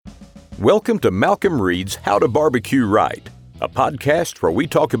Welcome to Malcolm Reed's How to Barbecue Right, a podcast where we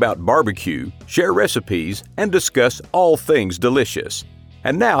talk about barbecue, share recipes, and discuss all things delicious.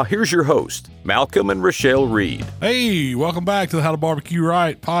 And now, here's your host, Malcolm and Rochelle Reed. Hey, welcome back to the How to Barbecue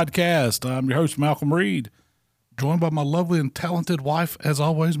Right podcast. I'm your host, Malcolm Reed, joined by my lovely and talented wife, as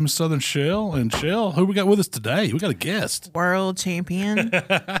always, Miss Southern Shell. And Shell, who we got with us today? We got a guest. World champion,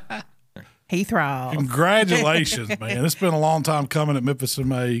 Heath. Riles. Congratulations, man! It's been a long time coming at Memphis in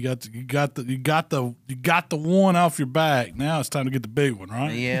May. You got the one off your back. Now it's time to get the big one,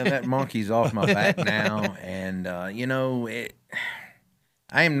 right? Yeah, that monkey's off my back now, and I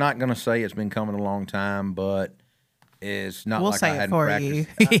am not going to say it's been coming a long time, but it's not We'll like say I it hadn't for practiced.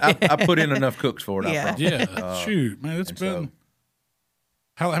 you. I put in enough cooks for it. Yeah. I promise. Yeah, shoot, man! It's been so-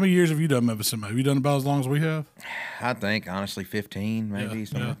 how many years have you done Memphis in May? Have you done about as long as we have? I think, honestly, 15, maybe,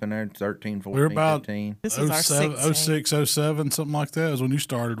 something up in there, 13, 14, We're about 15. This is our 06, 07, something like that is when you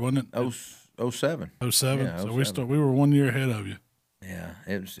started, wasn't it? 07. 07. Yeah, So 07. we were 1 year ahead of you. Yeah,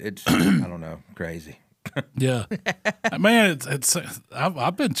 it's I don't know, crazy. Yeah, man,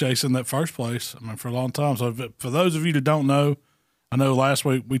 I've been chasing that first place. I mean, for a long time. So for those of you that don't know, I know last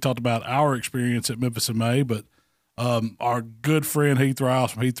week we talked about our experience at Memphis in May, but our good friend Heath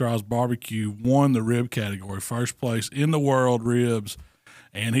Riles from Heath Riles Barbecue won the rib category, first place in the world ribs,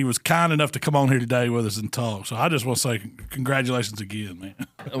 and he was kind enough to come on here today with us and talk. So I just want to say congratulations again, man.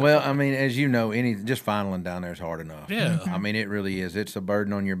 Well, I mean, as you know, just finaling down there is hard enough. Yeah. I mean, it really is. It's a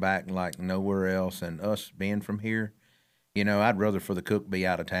burden on your back like nowhere else. And us being from here, I'd rather for the cook be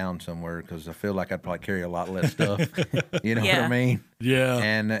out of town somewhere because I feel like I'd probably carry a lot less stuff. You know what I mean? Yeah.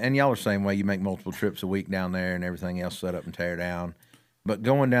 And y'all are the same way. You make multiple trips a week down there and everything else set up and tear down. But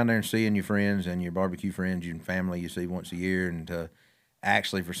going down there and seeing your friends and your barbecue friends and family you see once a year, and to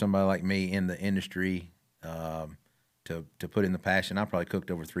actually for somebody like me in the industry to put in the passion, I probably cooked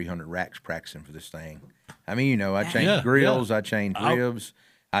over 300 racks practicing for this thing. I mean, I changed grills, I changed ribs.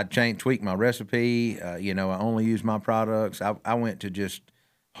 I tweaked my recipe. I only use my products. I went to just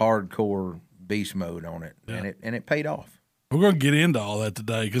hardcore beast mode on it, and it paid off. We're going to get into all that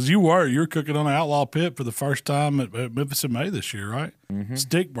today because you're cooking on an outlaw pit for the first time at Memphis in May this year, right? Mm-hmm.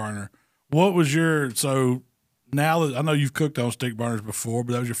 Stick burner. What was so now that I know you've cooked on stick burners before,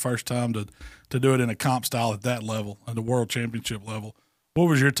 but that was your first time to do it in a comp style at that level, at the world championship level. What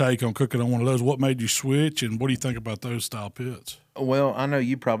was your take on cooking on one of those? What made you switch, and what do you think about those style pits? Well, I know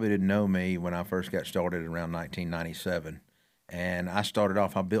you probably didn't know me when I first got started around 1997. And I started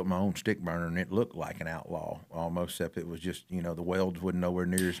off, I built my own stick burner, and it looked like an outlaw almost, except it was just, the welds wasn't nowhere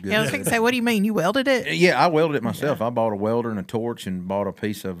near as good. Yeah, I was going to say, what do you mean? You welded it? Yeah, I welded it myself. Yeah. I bought a welder and a torch and bought a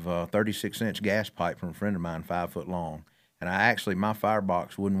piece of 36-inch gas pipe from a friend of mine, 5 foot long. And my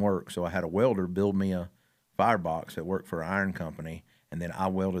firebox wouldn't work, so I had a welder build me a firebox that worked for an iron company, and then I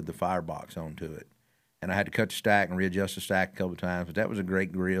welded the firebox onto it. And I had to cut the stack and readjust the stack a couple of times, but that was a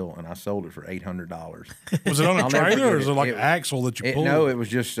great grill, and I sold it for $800. Was it on a trailer, or is it like an axle that you pulled? No, it was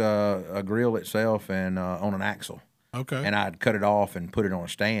just a grill itself and on an axle. Okay. And I'd cut it off and put it on a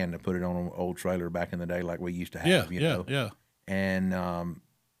stand and put it on an old trailer back in the day like we used to have, Yeah. And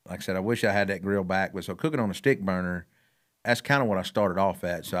like I said, I wish I had that grill back. But so cooking on a stick burner, that's kind of what I started off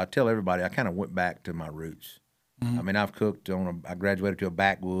at. So I tell everybody I kind of went back to my roots. Mm-hmm. I mean, I've cooked I graduated to a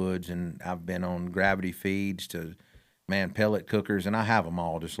backwoods, and I've been on gravity feeds to, pellet cookers, and I have them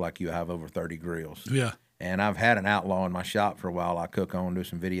all just like you. I have over 30 grills. Yeah. And I've had an outlaw in my shop for a while I cook on, do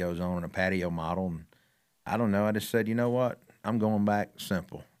some videos on, and a patio model. And I don't know, I just said, you know what? I'm going back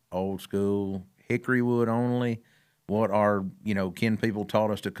simple, old school, hickory wood only, what our, kin people taught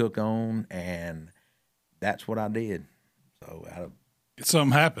us to cook on, and that's what I did. So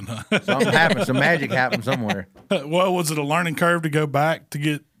something happened, huh? Something happened. Some magic happened somewhere. Well, was it a learning curve to go back to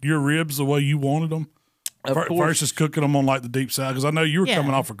get your ribs the way you wanted them? Versus cooking them on like the deep side? Because I know you were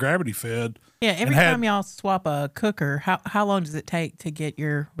coming off a gravity fed. Yeah, every time y'all swap a cooker, how long does it take to get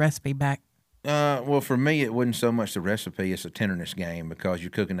your recipe back? Well, for me, it wasn't so much the recipe. It's a tenderness game because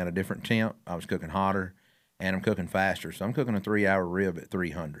you're cooking at a different temp. I was cooking hotter, and I'm cooking faster. So I'm cooking a 3-hour rib at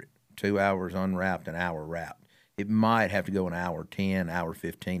 300. 2 hours unwrapped, an hour wrapped. It might have to go an hour 10, hour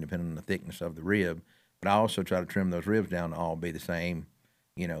 15, depending on the thickness of the rib. But I also try to trim those ribs down to all be the same,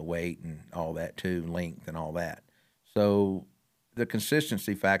 weight and all that too, length and all that. So the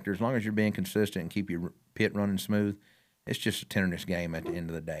consistency factor, as long as you're being consistent and keep your pit running smooth, it's just a tenderness game at the end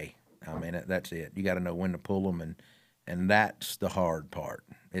of the day. I mean, that's it. You got to know when to pull them, and that's the hard part.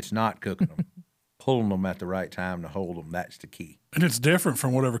 It's not cooking them. Pulling them at the right time to hold them, that's the key. And it's different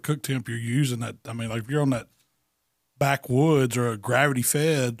from whatever cook temp you're using. Like if you're on that backwoods or a gravity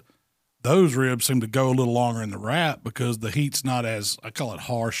fed, those ribs seem to go a little longer in the wrap because the heat's not as, I call it,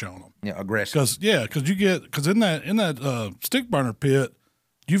 harsh on them. Yeah, aggressive. Because in that stick burner pit,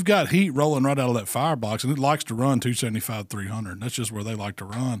 you've got heat rolling right out of that firebox, and it likes to run 275, 300. That's just where they like to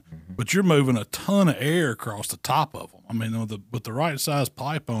run. Mm-hmm. But you're moving a ton of air across the top of them. I mean, with the right size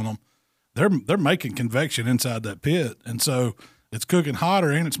pipe on them, they're making convection inside that pit, and so it's cooking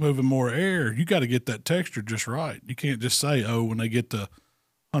hotter and it's moving more air. You got to get that texture just right. You can't just say, oh, when they get to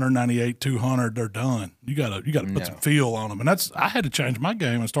 198, 200, they're done. You gotta put some feel on them, and I had to change my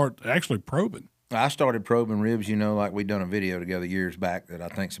game and start actually probing. I started probing ribs, like we done a video together years back that I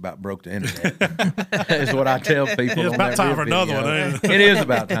think's about broke the internet. Is what I tell people. It's about time for another one. Ain't it? It is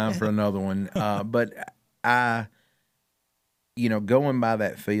about time for another one. But I, going by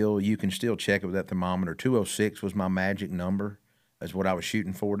that feel, you can still check it with that thermometer. 206 was my magic number. That's what I was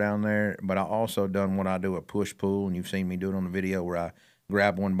shooting for down there. But I also done what I do, a push-pull, and you've seen me do it on the video where I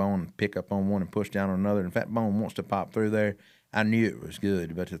grab one bone and pick up on one and push down on another. And if that bone wants to pop through there, I knew it was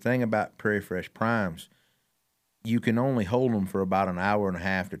good. But the thing about Prairie Fresh Primes, you can only hold them for about an hour and a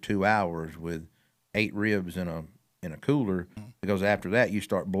half to 2 hours with 8 ribs in a cooler, because after that you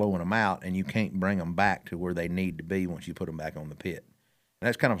start blowing them out and you can't bring them back to where they need to be once you put them back on the pit. And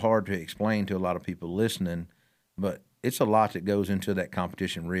that's kind of hard to explain to a lot of people listening, but it's a lot that goes into that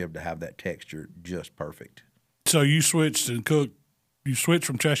competition rib to have that texture just perfect. So you switched and cooked. You switched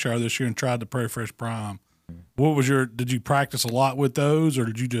from Cheshire this year and tried the Prairie Fresh Prime. What was did you practice a lot with those, or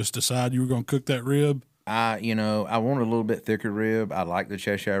did you just decide you were going to cook that rib? I wanted a little bit thicker rib. I like the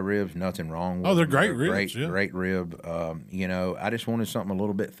Cheshire ribs. Nothing wrong with them. Oh, they're great ribs. Great rib. I just wanted something a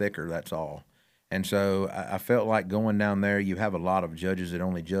little bit thicker, that's all. And so I felt like going down there, you have a lot of judges that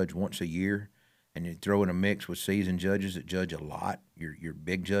only judge once a year, and you throw in a mix with seasoned judges that judge a lot, your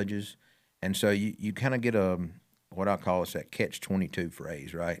big judges. And so you kind of get what I call is that catch-22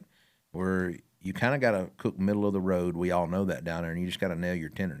 phrase, right, where you kind of got to cook middle of the road. We all know that down there, and you just got to nail your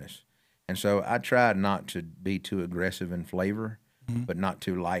tenderness. And so I tried not to be too aggressive in flavor, but not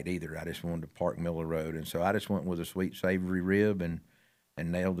too light either. I just wanted to park middle of the road. And so I just went with a sweet, savory rib and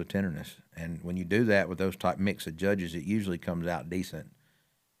nailed the tenderness. And when you do that with those type mix of judges, it usually comes out decent.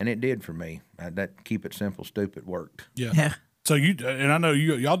 And it did for me. That keep it simple, stupid worked. Yeah. So I know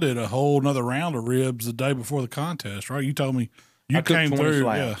y'all did a whole another round of ribs the day before the contest, right? You told me you came through.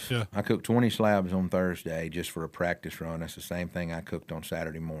 Slabs. Yeah. I cooked 20 slabs on Thursday just for a practice run. That's the same thing I cooked on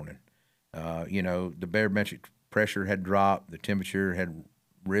Saturday morning. The barometric pressure had dropped, the temperature had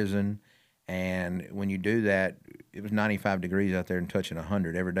risen, and when you do that, it was 95 degrees out there and touching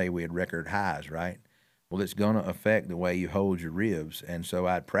 100. Every day we had record highs, right? Well, it's going to affect the way you hold your ribs. And so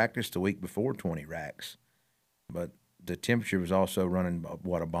I'd practiced the week before 20 racks, but the temperature was also running,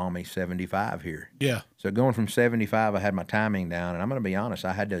 a balmy 75 here. Yeah. So going from 75, I had my timing down, and I'm going to be honest,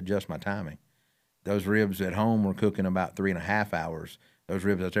 I had to adjust my timing. Those ribs at home were cooking about 3.5 hours. Those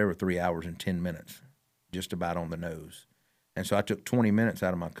ribs out there were 3 hours and 10 minutes, just about on the nose. And so I took 20 minutes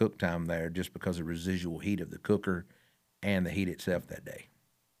out of my cook time there just because of the residual heat of the cooker and the heat itself that day.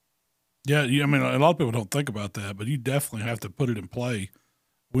 Yeah, I mean, a lot of people don't think about that, but you definitely have to put it in play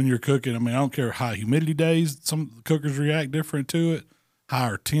when you're cooking. I mean, I don't care high humidity days. Some cookers react different to it.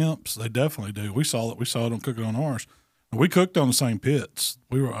 Higher temps, they definitely do. We saw it. We saw it on cooking on ours. And we cooked on the same pits.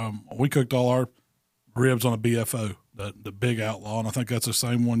 We cooked all our ribs on a BFO, the Big Outlaw, and I think that's the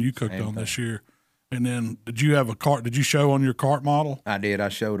same one you cooked on this year. And then did you have a cart? Did you show on your cart model? I did. I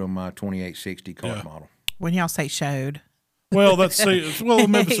showed them my 2860 cart model. When y'all say showed. Well,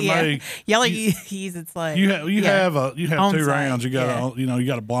 Memphis and May. Y'all are using like you have two rounds. You got you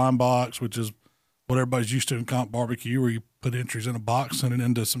got a blind box, which is what everybody's used to in comp barbecue, where you put entries in a box, send it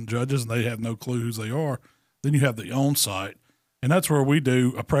into some judges, and they have no clue who they are. Then you have the on site, and that's where we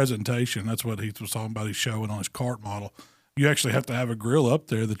do a presentation. That's what Heath was talking about. He's showing on his cart model. You actually have to have a grill up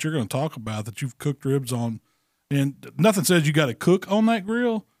there that you're going to talk about that you've cooked ribs on, and nothing says you got to cook on that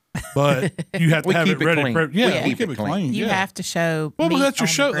grill. But you have to have it ready. We keep it clean. You have to show. Well, but that's your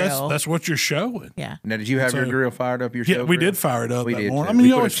show. That's what you're showing. Yeah. Now, did you have your grill fired up? Yeah, we did fire it up. We did. I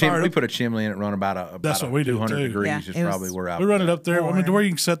mean, we put a chimney in it, run about that's what we 200 do degrees. Yeah, is probably where I. We run it up there. I mean, to where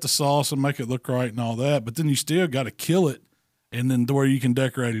you can set the sauce and make it look right and all that. But then you still got to kill it, and then to where you can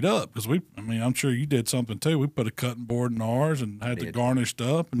decorate it up. Because I'm sure you did something too. We put a cutting board in ours and had it garnished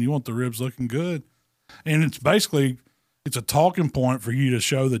up, and you want the ribs looking good. And it's basically. It's a talking point for you to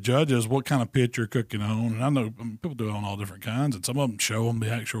show the judges what kind of pit you're cooking on. And I know people do it on all different kinds, and some of them show them the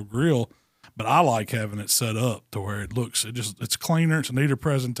actual grill. But I like having it set up to where it looks, it's cleaner, it's a neater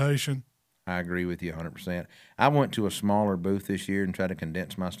presentation. I agree with you 100%. I went to a smaller booth this year and tried to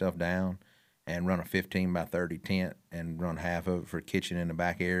condense my stuff down and run a 15 by 30 tent and run half of it for kitchen in the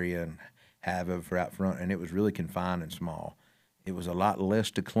back area and have of for out front, and it was really confined and small. It was a lot less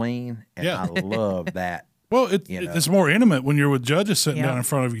to clean, and Yeah. I love that. Well, it's more intimate when you're with judges sitting Yeah. down in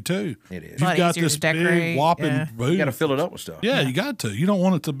front of you too. It is. A lot You've got easier this to decorate, big whopping yeah. booth. You got to fill it up with stuff. Yeah, you got to. You don't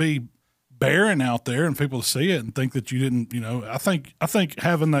want it to be barren out there and people to see it and think that you didn't. I think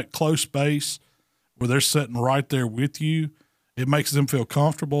having that close space where they're sitting right there with you, it makes them feel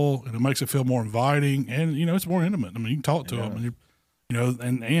comfortable and it makes it feel more inviting, and it's more intimate. I mean, you can talk to them,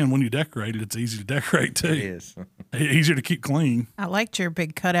 and and when you decorate it, it's easy to decorate too. It is. Easier to keep clean. I liked your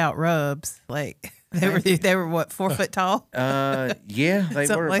big cutout rubs. Like they were what, 4 foot tall? Yeah, they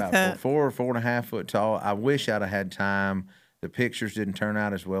Something were like about that. 4.5 foot tall. I wish I'd have had time. The pictures didn't turn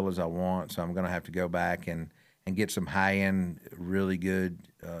out as well as I want, so I'm going to have to go back and get some high end, really good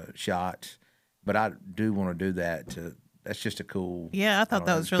shots. But I do want to do that. That's just a cool. Yeah, I thought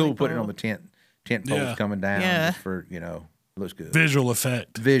that know, was it's really cool. Putting it cool. on the tent poles Yeah. coming down. Yeah. Just for looks good. Visual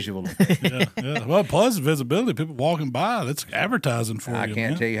effect. Visual. Yeah. Well, plus visibility. People walking by, that's advertising for I you.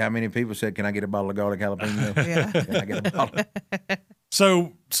 can't man. tell you how many people said, "Can I get a bottle of garlic jalapeno?" Yeah. Can I get a bottle?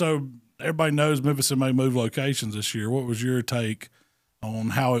 So everybody knows Memphis may move locations this year. What was your take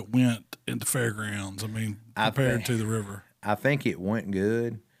on how it went in the fairgrounds? I mean, compared to the river. I think it went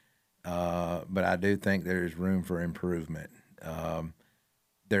good, but I do think there's room for improvement.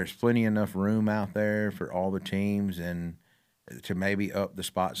 There's plenty enough room out there for all the teams and to maybe up the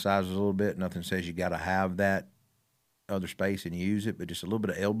spot sizes a little bit. Nothing says you got to have that other space and use it, but just a little bit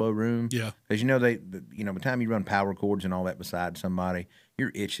of elbow room. Yeah. Because by the time you run power cords and all that beside somebody,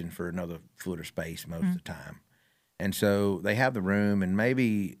 you're itching for another foot of space most of the time. And so they have the room, and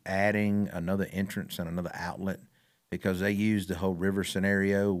maybe adding another entrance and another outlet, because they use the whole river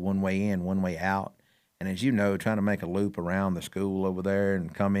scenario, one way in, one way out. And as you know, trying to make a loop around the school over there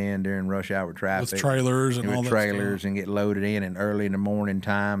and come in during rush hour traffic With trailers and all with that trailers stuff. and get loaded in, and early in the morning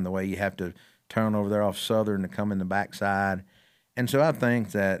time, the way you have to turn over there off Southern to come in the backside. And so I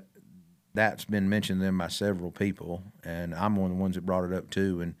think that's been mentioned to them by several people, and I'm one of the ones that brought it up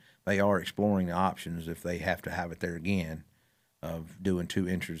too. And they are exploring the options if they have to have it there again, of doing 2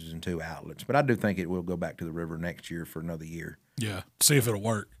 entrances and 2 outlets. But I do think it will go back to the river next year for another year. Yeah. See if it'll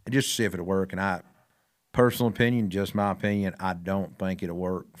work. Just to see if it'll work. And personal opinion, just my opinion, I don't think it'll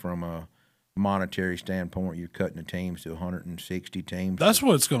work from a monetary standpoint. You're cutting the teams to 160 teams. That's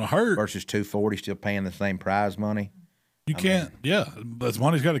what's going to hurt. Versus 240, still paying the same prize money. You can't. But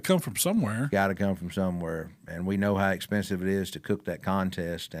money's got to come from somewhere. Got to come from somewhere. And we know how expensive it is to cook that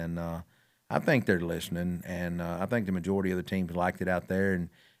contest. And I think they're listening. And I think the majority of the teams liked it out there. And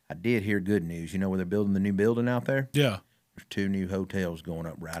I did hear good news. You know where they're building the new building out there? Yeah. There's 2 new hotels going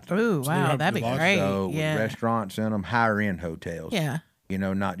up right there. Ooh, wow, that'd be great. So with Yeah. restaurants in them, higher-end hotels. Yeah.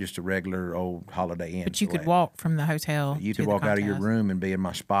 Not just a regular old Holiday Inn. But you could select. walk from the hotel. You to could the walk out of your contest. room and be in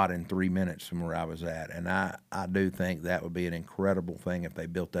my spot in 3 minutes from where I was at. And I do think that would be an incredible thing if they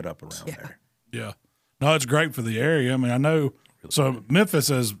built that up around there. Yeah. No, it's great for the area. I mean, I know. So Memphis,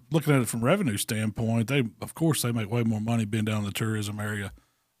 is looking at it from revenue standpoint, of course they make way more money being down in the tourism area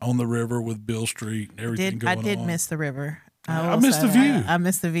on the river with Bill Street and everything going on. I did miss the river. I will missed say the view. that. I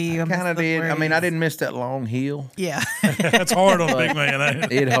missed the view. Kind of did. I mean, I didn't miss that long hill. Yeah. That's hard on a big man.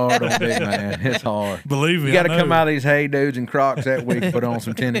 Ain't it? It's hard on big man. It's hard. Believe me, You got to I come know. out of these hay dudes and Crocs that week, put on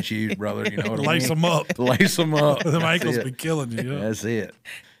some tennis shoes, brother. You know what Lace I mean? them up. Lace them up. Them That's ankles it. be killing you. Yeah. That's it.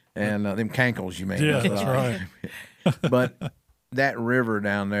 And them cankles, you mean? Yeah, that's right. But that river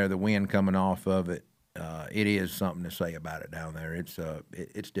down there, the wind coming off of it, it is something to say about it down there. It's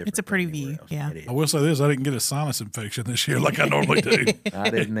different. It's a pretty than anywhere view, else. yeah. It is. I will say this: I didn't get a sinus infection this year like I normally do. I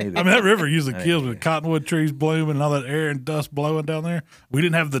didn't either. I mean, that river usually kills me. The cottonwood trees blooming and all that air and dust blowing down there. We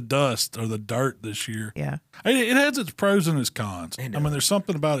didn't have the dust or the dirt this year. Yeah. It has its pros and its cons. I mean, there's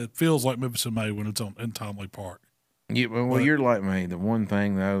something about it. It feels like Memphis in May when it's in Tomley Park. Well, you're like me. The one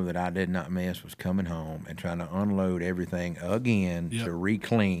thing, though, that I did not miss was coming home and trying to unload everything again Yep. to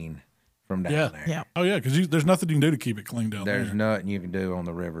re-clean from down there. Yeah. Oh yeah, because there's nothing you can do to keep it clean down There's there. nothing you can do on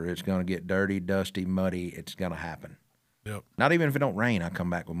the river. It's going to get dirty, dusty, muddy. It's going to happen. Yep. Not even if it don't rain, I come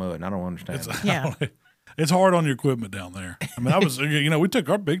back with mud, and I don't understand It's, that. Yeah. it's hard on your equipment down there. I mean, I was, we took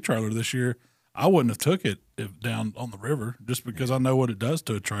our big trailer this year. I wouldn't have took it down on the river just because I know what it does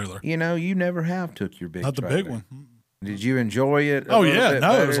to a trailer. You never have took your big Not the trailer. big one. Did you enjoy it? Oh yeah,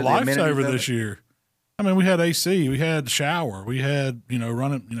 no, it was a the amenities lifesaver of this it? year. I mean, we had AC, we had shower, we had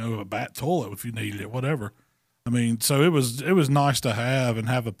running a bat toilet if you needed it, whatever. I mean, so it was nice to have and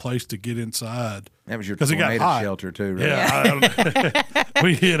have a place to get inside. That was your 'Cause it got tornado hot. shelter too, right? Yeah,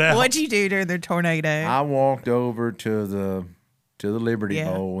 we hit out. What'd you do during the tornado? I walked over to the Liberty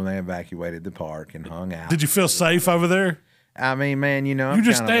Yeah. Bowl when they evacuated the park and hung out. Did you feel safe over there? I mean, man, You're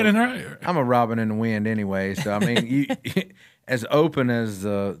just standing right. I'm a robin in the wind anyway. So I mean, you as open as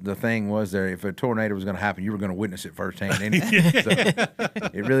the thing was there, if a tornado was going to happen, you were going to witness it firsthand anyway. So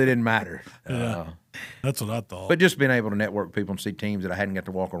it really didn't matter. Yeah. That's what I thought. But just being able to network with people and see teams that I hadn't got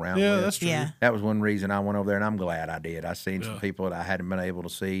to walk around with. Yeah, that's true. Yeah. That was one reason I went over there, and I'm glad I did. I seen some people that I hadn't been able to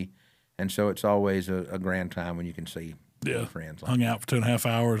see, and so it's always a grand time when you can see friends. Hung out for 2.5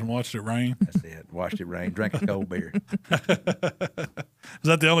 hours and watched it rain. That's it. Watched it rain. Drank a cold beer. Is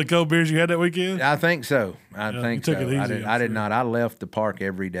that the only cold beers you had that weekend? I think so. I think took so. it easy, I did not. I left the park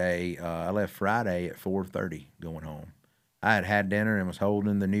every day. I left Friday at 4:30 going home. I had dinner and was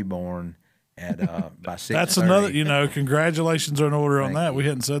holding the newborn at by 6:30. That's another. Congratulations are in order on that. We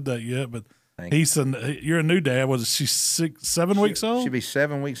hadn't said that yet, but you're a new dad. Was she 7 weeks old? She'll be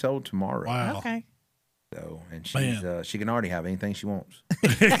 7 weeks old tomorrow. Wow. Okay. So, and she can already have anything she wants.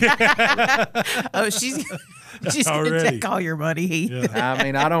 Oh, she's gonna take all your money, Heath. Yeah. I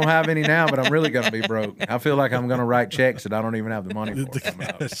mean, I don't have any now, but I'm really gonna be broke. I feel like I'm gonna write checks that I don't even have the money for.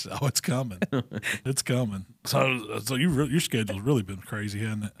 Oh, it's coming. It's coming. So your schedule's really been crazy,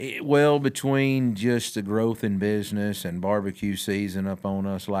 hasn't it? Well, between just the growth in business and barbecue season up on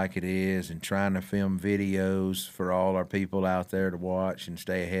us like it is, and trying to film videos for all our people out there to watch and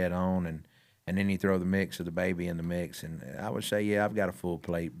stay ahead on, and then you throw the mix of the baby in the mix, and I would say, yeah, I've got a full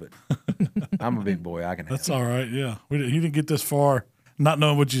plate, but I'm a big boy. I can. That's all right. Yeah, he didn't get this far not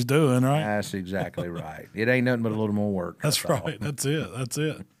knowing what he's doing, right? That's exactly right. It ain't nothing but a little more work. That's right. That's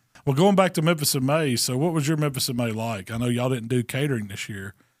it. Well, going back to Memphis in May. So, what was your Memphis in May like? I know y'all didn't do catering this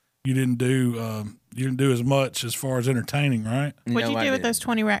year. You didn't do as much as far as entertaining, right? What'd you do with those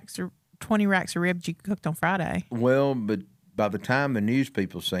 20 racks of ribs you cooked on Friday? Well, but by the time the news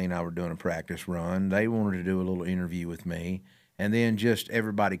people seen I were doing a practice run, they wanted to do a little interview with me. And then just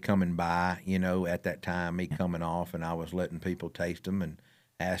everybody coming by, at that time, me coming off, and I was letting people taste them and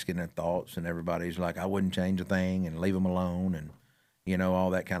asking their thoughts. And everybody's like, I wouldn't change a thing and leave them alone and, all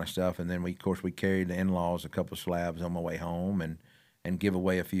that kind of stuff. And then, we carried the in-laws a couple of slabs on my way home and give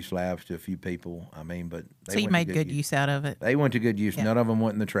away a few slabs to a few people. I mean, but they so you made good use out of it. They went to good use. Yeah. None of them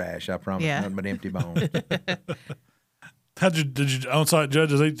went in the trash. I promise. Yeah. Nothing but empty bones. Did your on-site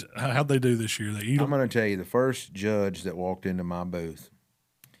judges, how'd they do this year? They eat them? I'm going to tell you, the first judge that walked into my booth,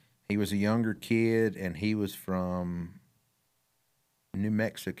 he was a younger kid, and he was from New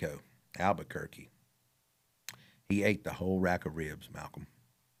Mexico, Albuquerque. He ate the whole rack of ribs, Malcolm.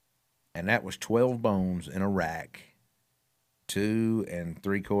 And that was 12 bones in a rack, 2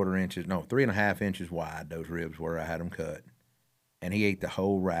 3.5 inches wide, those ribs were. I had them cut. And he ate the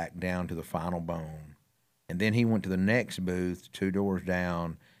whole rack down to the final bone. And then he went to the next booth, 2 doors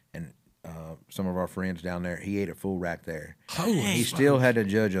down, and some of our friends down there, he ate a full rack there. He still had to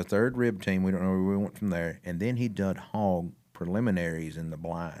judge a third rib team. We don't know where we went from there. And then he done hog preliminaries in the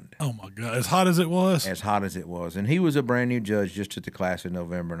blind. Oh, my God. As hot as it was? As hot as it was. And he was a brand new judge, just took the class in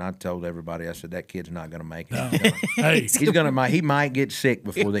November. And I told everybody, I said, that kid's not going to make it. No. He might get sick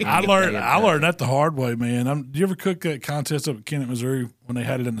before they. I learned that the hard way, man. Did you ever cook that contest up at Kennett, Missouri, when they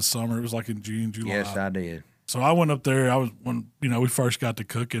had it in the summer? It was like in June, July. Yes, I did. So I went up there. When we first got to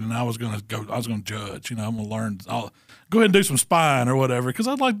cooking, and I was going to judge. I'm going to learn. I'll go ahead and do some spying or whatever, because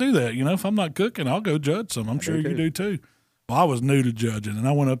I'd like to do that. If I'm not cooking, I'll go judge some. I'm sure you do too. Well, I was new to judging, and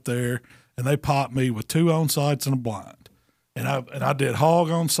I went up there, and they popped me with 2 on-sites and a blind. And I did hog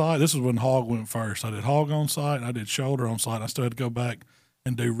on site. This is when hog went first. I did hog on site, and I did shoulder on site. I still had to go back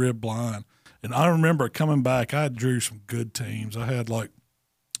and do rib blind. And I remember coming back, I drew some good teams. I had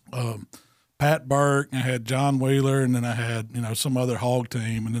Pat Burke, I had John Wheeler, and then I had some other hog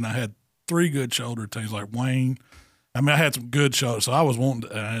team, and then I had 3 good shoulder teams like Wayne. I mean, I had some good shoulders, so I was wanting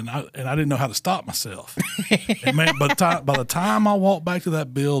to, and I didn't know how to stop myself. And man, by the time I walked back to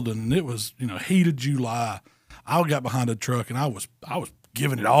that building, it was heat of July. I got behind a truck, and I was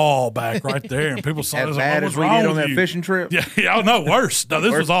giving it all back right there, and people saw as bad as we did on that fishing trip. Yeah, no, worse. No,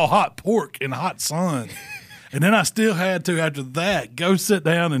 this was all hot pork in the hot sun. And then I still had to, after that, go sit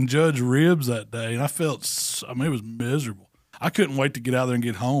down and judge ribs that day. And I felt, it was miserable. I couldn't wait to get out there and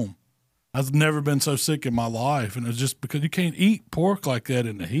get home. I've never been so sick in my life. And it's just because you can't eat pork like that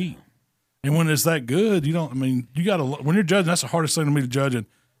in the heat. And when it's that good, you when you're judging, that's the hardest thing to me to judging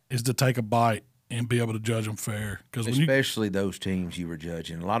is to take a bite and be able to judge them fair. Especially those teams you were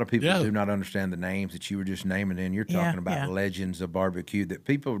judging. A lot of people do not understand the names that you were just naming. And you're talking about legends of barbecue that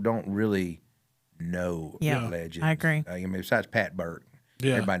people don't really know. Legends. I agree. Besides Pat Burke,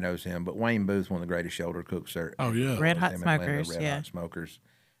 everybody knows him. But Wayne Booth's one of the greatest shoulder cooks there. Oh yeah, Red Hot Smokers. Hot Smokers.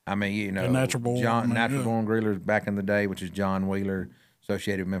 I mean, Natural Born Grillers back in the day, which is John Wheeler,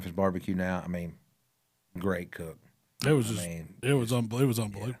 associated with Memphis Barbecue now. I mean, great cook. It was it was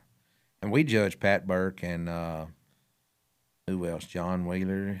unbelievable. Yeah. And we judged Pat Burke and who else? John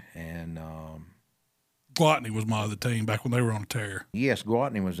Wheeler and Gwatney was my other team back when they were on a tear. yes,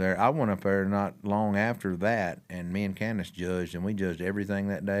 Gwatney was there. I went up there not long after that, and me and Candace judged, and we judged everything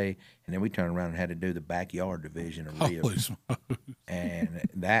that day. And then we turned around and had to do the backyard division of Holy ribs, smokes. and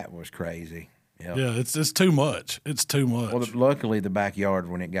that was crazy. Yep. Yeah, it's too much. It's too much. Well, luckily the backyard,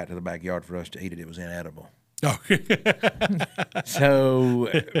 when it got to the backyard for us to eat it, it was inedible. Oh, So,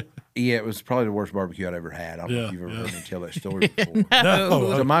 yeah, it was probably the worst barbecue I'd ever had. I don't know if you've ever heard me tell that story before.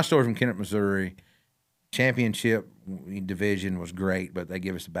 no. So my story from Kennett, Missouri, championship division was great, but they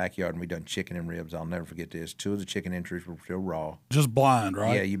give us the backyard and we done chicken and ribs. I'll never forget this. 2 of the chicken entries were still raw. Just blind,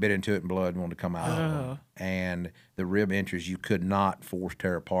 right? Yeah, you bit into it and blood wanted to come out of them. And the rib entries you could not force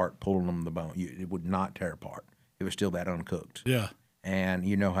tear apart, pulling them the bone. It would not tear apart. It was still that uncooked. Yeah. And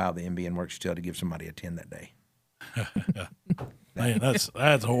you know how the NBN works. You still had to give somebody a 10 that day. Man, that's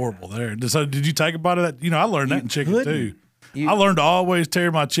horrible there. So did you take a bite of that? You know, I learned that in chicken couldn't. too. I learned to always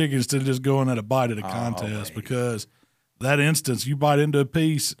tear my chicken instead of just going at a bite at a contest because that instance you bite into a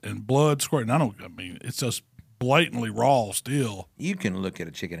piece and blood squirting. I mean, it's just blatantly raw still. You can look at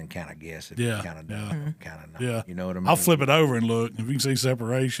a chicken and kind of guess if Yeah, you kind of know, kind of not. Yeah. You know what I mean? I'll flip it over and look. If you can see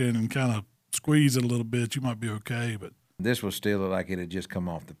separation and kind of squeeze it a little bit, you might be okay. But this was still like it had just come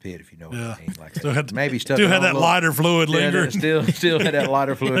off the pit, if you know what I mean. Like Still had- maybe stuck still it had on that a little- lighter fluid lingering. Still had that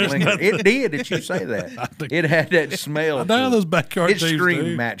lighter fluid linger. It did. Did you say that? It had that smell. I know to those it. backyard It teams screamed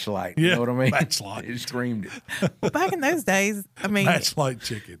do. match light. Yeah, You know what I mean? match light. It screamed it. Well, back in those days, I mean, Match like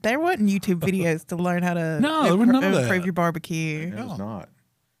chicken. there wasn't YouTube videos to learn how to No, there was none of that. improve your barbecue. It was not.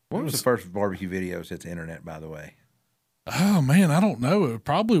 When was the first barbecue videos hit the internet, by the way? Oh man, I don't know. It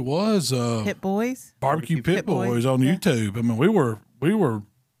probably was Hit Boys. Barbecue Pit Pit Boys, Boys on yeah. YouTube. I mean, we were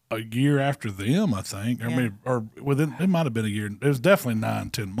a year after them, I think. I mean, or within it might have been a year. It was definitely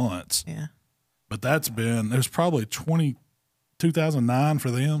 9-10 months. Yeah. But it was probably 2009 for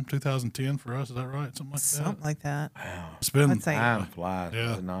them, 2010 for us. Is that right? Something like that. Something like that. Wow. It's been I'd say- Time flies, Yeah.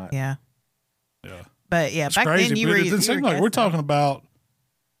 does it not? Yeah. yeah. But yeah, It's back crazy. then you but were. it you didn't seem were like we're guessing. talking about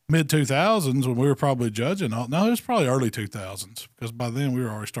mid 2000s when we were probably judging. No, it was probably early 2000s because by then we were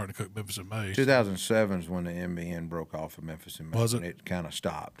already starting to cook Memphis and May. 2007 is when the NBN broke off of Memphis and May. Was it? And it kind of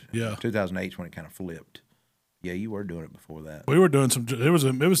stopped. Yeah. 2008 is when it kind of flipped. Yeah, you were doing it before that. We were doing some. It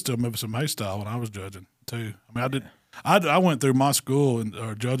was still Memphis and May style when I was judging too. I mean, I did. I went through my school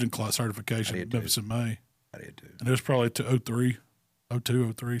and judging class certification I at did Memphis and May, I did too. and it was probably 02,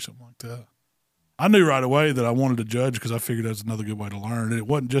 03, something like that. I knew right away that I wanted to judge because I figured that's another good way to learn. And it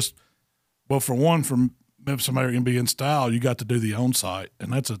wasn't just from Memphis and May or NBN style, you got to do the on site,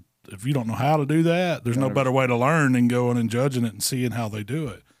 and if you don't know how to do that, there's no better way to learn than going and judging it and seeing how they do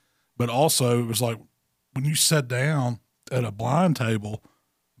it. But also, it was like when you sat down at a blind table,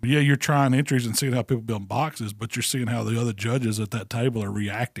 yeah, you're trying entries and seeing how people build boxes, but you're seeing how the other judges at that table are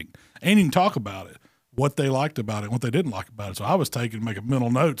reacting. And you can talk about it, what they liked about it, what they didn't like about it. So I was making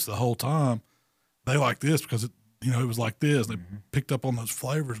mental notes the whole time. They like this because it was like this. They picked up on those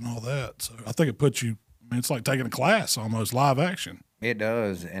flavors and all that. So I think it puts you, it's like taking a class almost, live action. It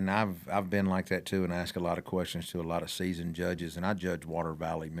does, and I've been like that too, and asked a lot of questions to a lot of seasoned judges. And I judged Water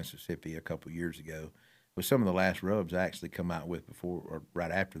Valley, Mississippi, a couple years ago. With some of the last rubs I actually come out with before or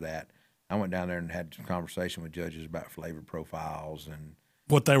right after that, I went down there and had some conversation with judges about flavor profiles and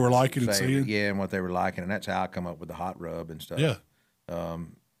What they were liking and seeing. yeah, and what they were liking, and that's how I come up with the hot rub and stuff. Yeah.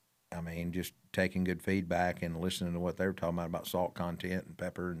 I mean, just taking good feedback and listening to what they were talking about salt content and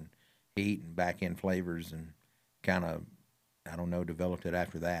pepper and heat and back end flavors, and kind of, I don't know, developed it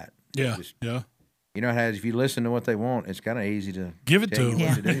after that. Yeah. Just, Yeah. you know, if you listen to what they want, it's kind of easy to Give it tell to you them.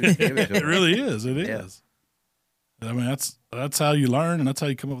 what to do. Give it to It them. really is. It Yeah. is. I mean, that's how you learn, and that's how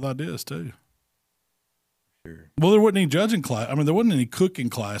you come up with ideas too. Sure. Well, there wasn't any judging class. I mean, there wasn't any cooking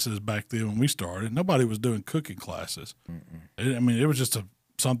classes back then when we started. Nobody was doing cooking classes. It was just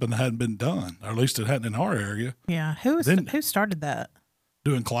something that hadn't been done, or at least it hadn't in our area. Yeah. Who started that?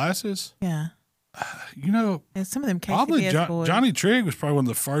 Doing classes, Yeah. and some of them probably KCBS boys. Johnny Trigg was probably one of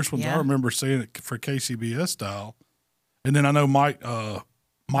the first ones I Yeah. remember seeing it for KCBS style. And then I know Mike and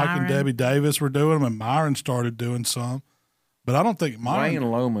Myron. Debbie Davis were doing them, and Myron started doing some. But I don't think Myron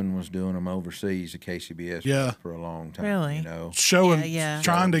Wayne Lohman was doing them overseas at KCBS Yeah. for a long time. Really? You know, showing, Yeah.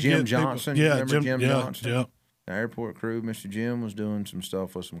 trying to Jim get Johnson, people. you Yeah, remember Jim Johnson? Yeah. the airport crew, Mr. Jim was doing some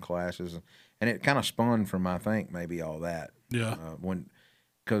stuff with some classes, and it kind of spun from, I think, maybe all that. Yeah.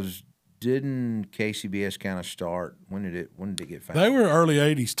 Because didn't KCBS kind of start? When did it get founded? They were early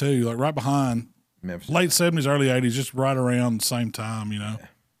 80s too, like right behind Memphis. late 70s, early 80s, just right around the same time,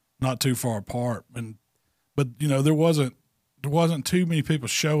 not too far apart. But but there wasn't too many people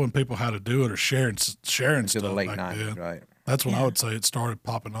showing people how to do it or sharing To stuff the late back 90s, then. right? That's when I would say it started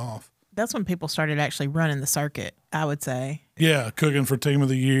popping off. That's when people started actually running the circuit, I would say. Yeah, cooking for team of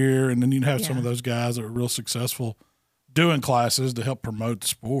the year, and then you'd have some Yeah. of those guys that were real successful doing classes to help promote the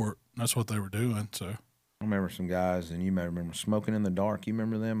sport. That's what they were doing. So I remember some guys, and you may remember Smoking in the Dark. You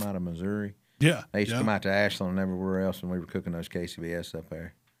remember them out of Missouri? yeah, They used to come out to Ashland and everywhere else when we were cooking those KCBS up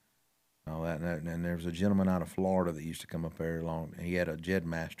there. All that. And there was a gentleman out of Florida that used to come up there along. He had a Jed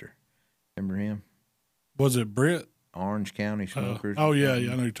Master. Remember him? Was it Britt? Orange County Smokers. Oh yeah, I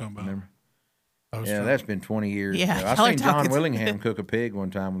know who you're talking about. Remember? I was Yeah, trying- that's been 20 years Yeah, ago. I y'all are seen John talking- Willingham cook a pig one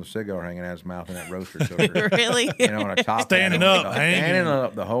time with a cigar hanging out his mouth in that roaster cooker. Really? On a top Standing hat. up, hanging. Standing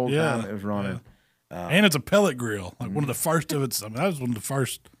up the whole Yeah, time it was running. and it's a pellet grill, like one of the first of its. I mean, that was one of the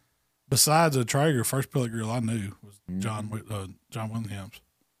first, besides a Traeger, first pellet grill I knew was John Willingham's.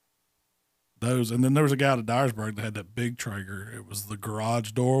 Those, and then there was a guy out of Dyersburg that had that big Traeger. It was the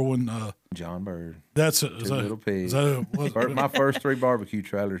garage door one. John Bird. That's it. Two little pigs. What, My first 3 barbecue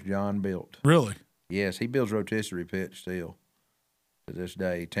trailers John built. really? Yes, he builds rotisserie pits still. To this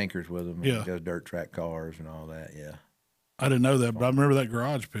day, he tinkers with them. Yeah. He does dirt track cars and all that. Yeah. I didn't know that, but I remember that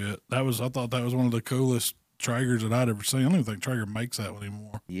garage pit. I thought that was one of the coolest Traegers that I'd ever seen. I don't even think Traeger makes that one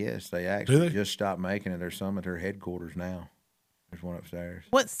anymore. Yes, they actually they? just stopped making it. There's some at their headquarters now. There's one upstairs.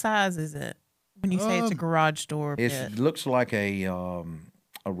 What size is it when you say it's a garage door pit? It looks like a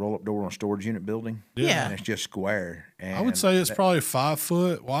roll-up door on a storage unit building. Yeah. And it's just square. And I would say it's probably 5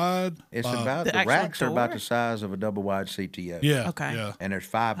 foot wide. it's Five- about The the actual racks are about door? the size of a double wide CTO. Yeah. Okay. Yeah. And there's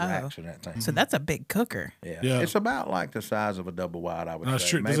 5 Oh. racks in that thing. So that's a big cooker. Yeah. Yeah. It's about like the size of a double wide, I would That's say.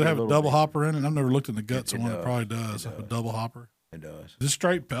 true. Does Maybe it have a little double bit. hopper in it? I've never looked in the guts It of one. It does. probably does. It Have a does. double hopper. It does. Just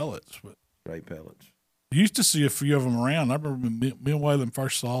straight pellets. But Straight pellets. you used to see a few of them around. I remember when me and Waylon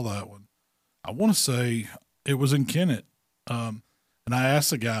first saw that one. I want to say it was in Kennett. And I asked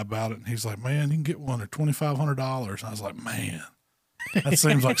the guy about it, and he's like, man, you can get one. They're $2,500. I was like, man, that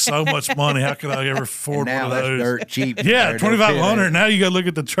seems like so much money. How could I ever afford And now one of that's those? dirt cheap. Yeah, compared to a pit. $2,500. Now you got to look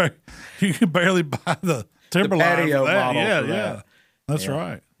at the tray. You can barely buy the timber line patio for that. model Yeah, for yeah. that. That's Yeah.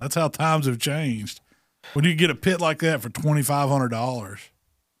 right. That's how times have changed. When you get a pit like that for $2,500.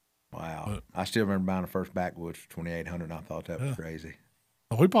 Wow. I still remember buying the first backwoods for $2,800, and I thought that was crazy.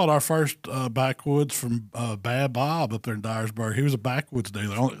 We bought our first backwoods from Bad Bob up there in Dyersburg. He was a backwoods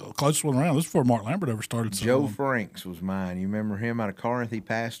dealer, only closest one around. This is before Mark Lambert ever started. Joe selling them. Franks was mine. You remember him out of Corinth? He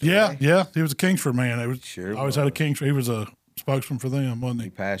passed Yeah, away. yeah. He was a Kingsford man. It was, Sure always had a was. Kingsford. He was a spokesman for them, wasn't He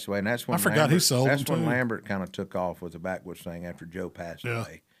he? passed away, and that's when I forgot he sold That's them, when too. Lambert kind of took off with the backwoods thing after Joe passed Yeah.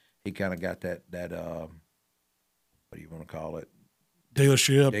 away. He kind of got that what do you want to call it?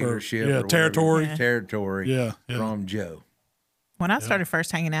 Dealership, Dealership, or or yeah, whatever. territory. Territory. Yeah, yeah. From Joe. When I started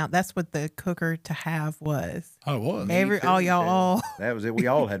first hanging out, that's what the cooker to have was. Oh, it was. Every Me too, all y'all yeah. all That was it. We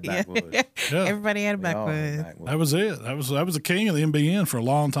all had backwoods. Yeah. everybody had a We all had backwoods. backwoods. That was it. That was the king of the MBN for a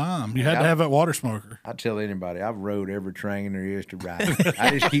long time. You had to Yeah. have that water smoker. I tell anybody, I've rode every train there is to ride.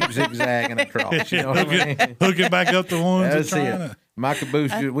 I just keep zigzagging across. You know what I mean? Hook it back up the ones That's that trying it. to. My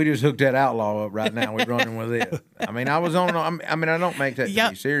caboose, we just hooked that outlaw up right now. We're running with it. I mean, I don't make that to Yep.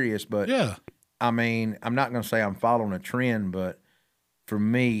 be serious, but Yeah. I mean, I'm not going to say I'm following a trend, but for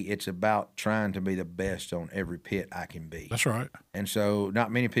me, it's about trying to be the best on every pit I can be. That's right. And so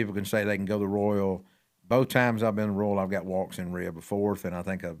not many people can say they can go the Royal. Both times I've been the Royal, I've got walks in rib, a 4th and I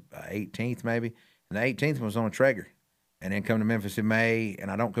think a 18th maybe. And the 18th was on a Traeger. And then come to Memphis in May,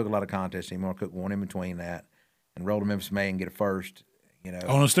 and I don't cook a lot of contests anymore. I cook one in between that and roll to Memphis in May and get a 1st,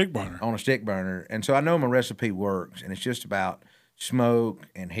 On a stick burner. on a stick burner. And so I know my recipe works, and it's just about smoke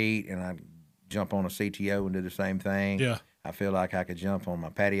and heat, and I jump on a CTO and do the same thing. Yeah. I feel like I could jump on my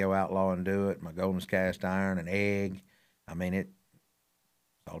patio outlaw and do it, my Golden's cast iron, an egg. I mean, it's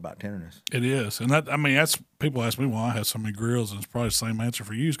all about tenderness. It is. And that's people ask me why I have so many grills, and it's probably the same answer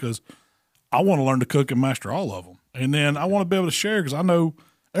for you, because I want to learn to cook and master all of them. And then I want to be able to share, because I know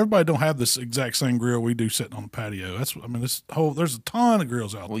everybody don't have this exact same grill we do sitting on the patio. There's a ton of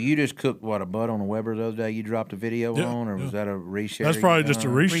grills out there. Well, you just cooked, a butt on a Weber the other day you dropped a video Yeah, on, or was that a reshare? That's probably just a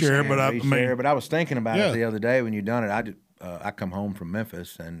reshare, but I mean, But I was thinking about Yeah. it the other day when you done it. I come home from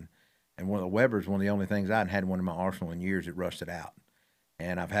Memphis, and one of the Webers, one of the only things I hadn't had one in my arsenal in years, it rusted out.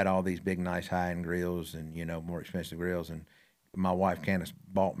 And I've had all these big, nice high-end grills and, more expensive grills. And my wife, Candace,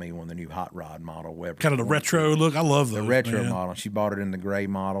 bought me one of the new hot rod model Weber. kind of the retro look. I love those. The retro man. model. She bought it in the gray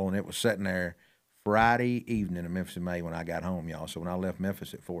model, and it was sitting there Friday evening in Memphis in May when I got home, y'all. So when I left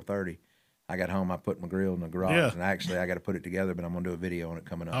Memphis at 4:30, I got home, I put my grill in the garage, Yeah. and actually I got to put it together, but I'm going to do a video on it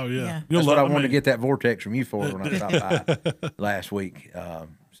coming up. Oh, yeah. Yeah. You'll That's what love- I wanted to mean, get that vortex from you for when I stopped by last week.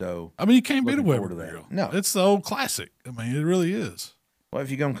 So I mean, you can't beat a looking Weber forward to that. grill. No. It's the old classic. I mean, it really is. Well,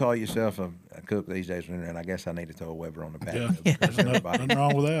 if you're gonna call yourself a cook these days, and I guess I need to throw a Weber on the patio. Yeah, because there's everybody nothing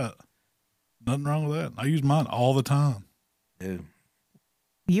wrong with that. Nothing wrong with that. I use mine all the time. do.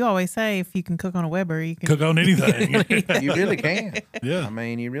 You always say if you can cook on a Weber, you can Cook on anything. You really can. Yeah. I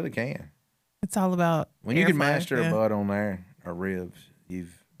mean, you really can. It's all about When you air can fryer, master yeah. a butt on there or ribs,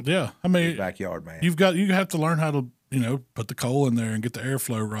 you've Yeah. I mean, backyard man. you have to learn how to, put the coal in there and get the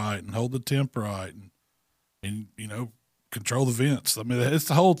airflow right and hold the temp right and control the vents. I mean, it's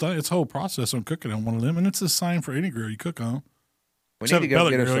the whole thing. It's the whole process on cooking on one of them. And it's the same for any grill you cook on. We Except need to go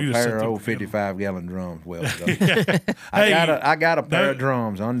pellet get us grill, a you just pair set of the- old 55-gallon drums welded. Hey, I got a pair no- of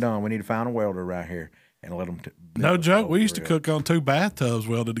drums undone. We need to find a welder right here and let them. No joke. We used to cook on 2 bathtubs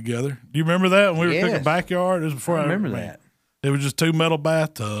welded together. Do you remember that when we were cooking Yes. backyard? It was before I remember that. It was just 2 metal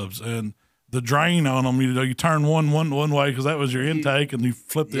bathtubs, and the drain on them, you turn one way because that was your intake, and you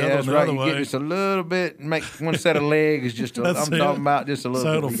flip the Yeah, other that's one the right. other You way. get just a little bit, make one set of legs. Just I'm That's it. talking about just a little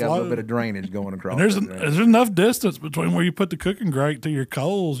So bit. it'll You got a little flow. bit of drainage going across. And there's it there. there's enough distance between where you put the cooking grate to your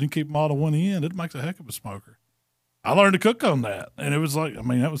coals, and you keep them all to one end. It makes a heck of a smoker. I learned to cook on that, and it was like, I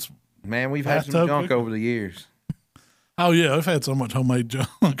mean, that was Man, we've had some bathtub junk cooking. over the years. oh yeah, I've had so much homemade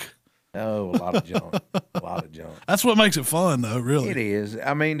junk. Oh, a lot of junk. A lot of junk. That's what makes it fun, though. Really, It is.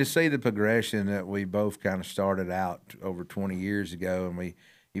 I mean, to see the progression that we both kind of started out over 20 years ago, and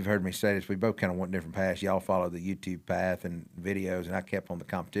you've heard me say this, we both kind of went different paths. Y'all followed the YouTube path and videos, and I kept on the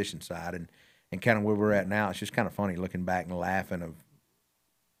competition side. And kind of where we're at now, it's just kind of funny looking back and laughing of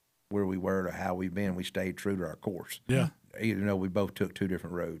where we were to how we've been. We stayed true to our course. Yeah. Even though we both took 2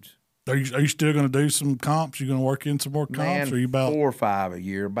 different roads. Are you still going to do some comps? You going to work in some more comps? Man, or you about 4 or 5 a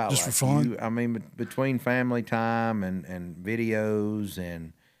year, about just like for fun? you. I mean, between family time and videos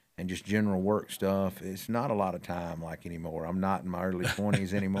and just general work stuff, it's not a lot of time like anymore. I'm not in my early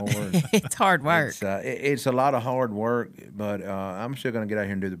 20s anymore. It's hard work. It's a lot of hard work, but I'm still going to get out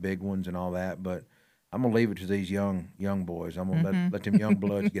here and do the big ones and all that. But I'm going to leave it to these young boys. I'm going to let them young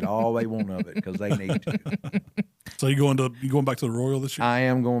bloods get all they want of it because they need to. So you going back to the Royal this year? I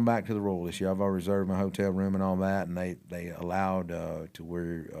am going back to the Royal this year. I've already reserved my hotel room and all that, and they allowed to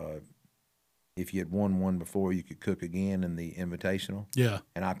where if you had won one before, you could cook again in the Invitational. Yeah.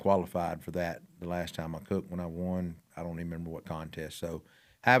 And I qualified for that the last time I cooked. When I won, I don't even remember what contest. So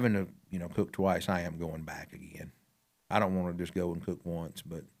having to cook twice, I am going back again. I don't want to just go and cook once,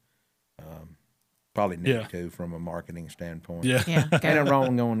 but probably need to from a marketing standpoint. Yeah. Yeah. Ain't nothing wrong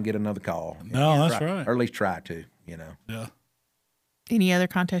with going and get another call. No, that's Try- right. Or at least try to. Yeah. Any other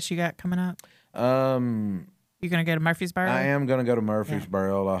contests you got coming up? You're gonna go to Murfreesboro? I am going to go to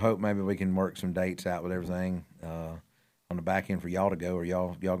Murfreesboro. I hope maybe we can work some dates out with everything on the back end for y'all to go. Or y'all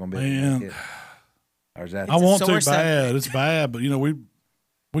going to be able to Man. make it? Or is that I want to sore subject. bad. It's bad, but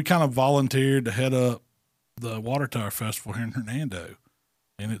we kind of volunteered to head up the Water Tower Festival here in Hernando,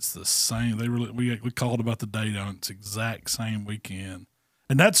 and it's the same. We called about the date on it. It's exact same weekend,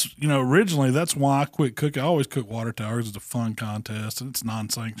 and that's originally that's why I quit cooking. I always cook Water Towers. It's a fun contest and it's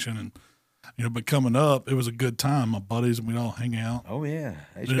non-sanctioned, and but coming up, it was a good time. My buddies and we'd all hang out. Oh, yeah.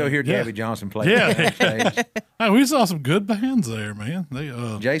 I used to go hear Yeah. Gabby Johnson play. Yeah. on stage. Hey, we saw some good bands there, man. They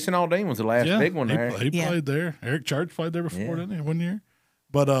Jason Aldean was the last big one there. He Yeah. played there. Eric Church played there before, Yeah. didn't he? 1 year.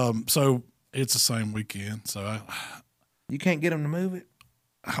 But so it's the same weekend. So You can't get them to move it?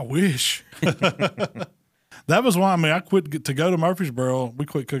 I wish. That was why I quit to go to Murfreesboro. We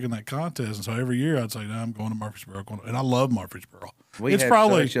quit cooking that contest, and so every year I'd say, "No, I'm going to Murfreesboro," and I love Murfreesboro. We It's had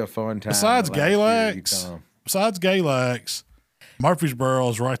probably such a fun time. besides the last year you Galax. come. Besides Galax, Murfreesboro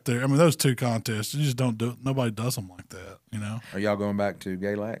is right there. I mean, those 2 contests, you just don't do. Nobody does them like that. Are y'all going back to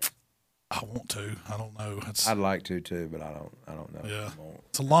Galax? I want to. I don't know. I'd like to too, but I don't know. Yeah. I won't.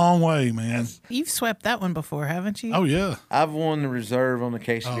 It's a long way, man. You've swept that one before, haven't you? Oh yeah. I've won the reserve on the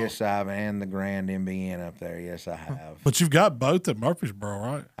KCS Oh. side and the Grand MBN up there. Yes, I have. But you've got both at Murfreesboro,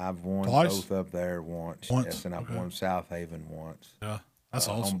 right? I've won Twice? both up there once. Once, Yes, and I've okay. won South Haven once. Yeah. That's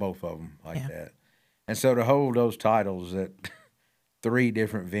On awesome. both of them like Yeah. that. And so to hold those titles at 3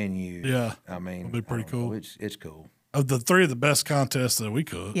 different venues. Yeah. I mean, It'll be pretty I don't know, cool. It's cool. Of the 3 of the best contests that we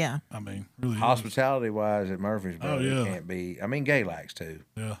could. Yeah. I mean, really. is. Hospitality wise at Murfreesboro, Oh, yeah. it can't be. I mean, Galax too.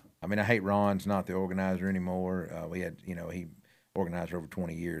 Yeah. I mean, I hate Ron's not the organizer anymore. We had, he organized for over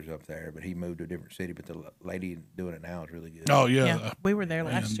 20 years up there, but he moved to a different city. But the lady doing it now is really good. Oh yeah. Yeah. We were there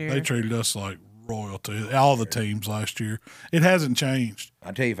last And year. They treated us like royalty. All the teams last year. It hasn't changed.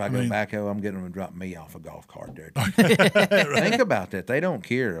 I tell you, if I go back, I'm getting them to drop me off a golf cart there. Think about that. They don't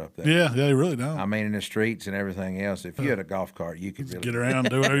care up there. Yeah, they really don't. I mean, in the streets and everything else, if you had a golf cart, you could really get around,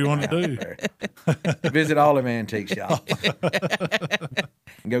 do whatever you want to do. Visit all them antique shops.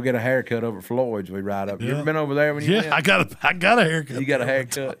 Go get a haircut over at Floyd's. We ride up. You ever been over there when you went? I got a haircut. You got a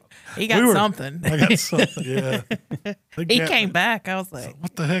haircut? He got something. I got something, yeah. He came back. I was like,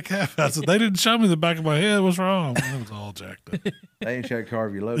 what the heck happened? I said, they didn't show me the back of my head. What's wrong? It was all jacked up. They ain't trying to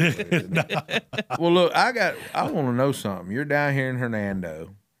carve your logo. Well, look, I want to know something. You're down here in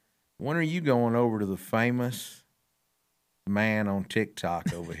Hernando. When are you going over to the famous man on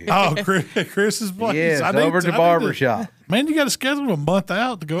TikTok over here? Oh, Chris's place. Yes, over to barbershop. Man, you got to schedule a month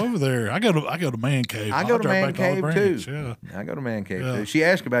out to go over there. I go to Man Cave. I go to Man Cave too. Yeah. I go to Man Cave too. She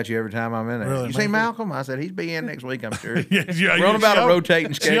asks about you every time I'm in there. Really, you see Malcolm? I said he's be in next week. I'm sure. Yeah, we're on about a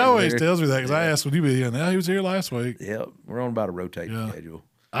rotating schedule. She always tells me that because I asked when you be in. He was here last week. Yep, we're on about a rotating schedule.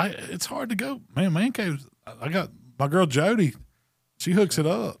 It's hard to go, Man Cave. I got my girl Jody. She hooks it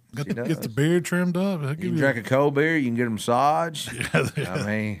up. Get the beard trimmed up. You can drink a cold beer. You can get a massage. Yeah. I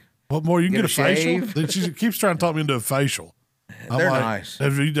mean, what more? You can get a facial. shave. She keeps trying to talk me into a facial. They're nice.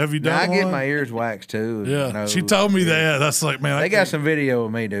 Have you done I one? get my ears waxed too. Yeah, she told me that. That's like, man. They got some video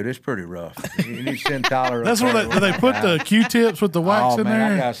of me, dude. It's pretty rough. You need to send Tyler. That's where they put the Q-tips with the wax in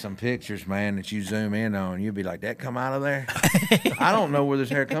there. I got some pictures, man, that you zoom in on. You'd be like, that come out of there? I don't know where this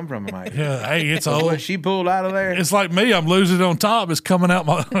hair come from, Mike. Yeah, hey, it's old. What she pulled out of there? It's like me. I'm losing it on top. It's coming out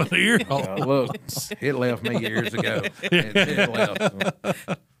my ear hole. Look, it left me years ago. It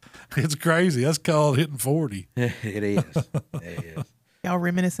left. It's crazy. That's called hitting 40. It is. It is. y'all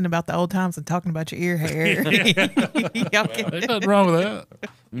reminiscing about the old times and talking about your ear hair. Y'all can- Ain't nothing wrong with that.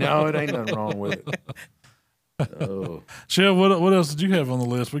 No, it ain't nothing wrong with it. Oh, Shell, what else did you have on the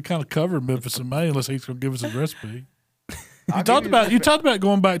list? We kind of covered Memphis and May, unless he's going to give us a recipe. You talked about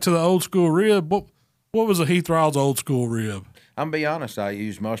going back to the old school rib. What was a Heath Riles old school rib? I'm gonna be honest. I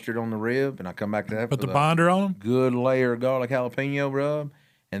use mustard on the rib, and I come back to that. Put the binder on them. Good layer of garlic jalapeno rub,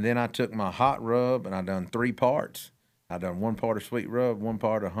 and then I took my hot rub and I done 3 parts. I done 1 part of sweet rub, 1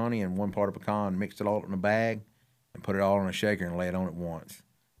 part of honey, and 1 part of pecan. Mixed it all in a bag, and put it all in a shaker and lay it on at once.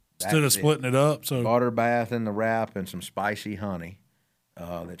 Instead of splitting it up, so butter bath in the wrap and some spicy honey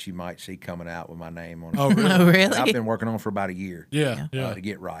that you might see coming out with my name on it. Oh, really? Oh, really? I've been working on for about a year. Yeah. To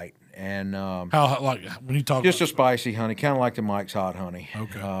get right. And how like when you talk just about a spicy honey, kind of like the Mike's Hot Honey.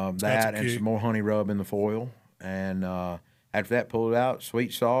 Okay. That and some more honey rub in the foil, and after that, pull it out,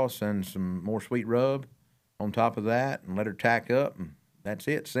 sweet sauce and some more sweet rub on top of that, and let her tack up, and that's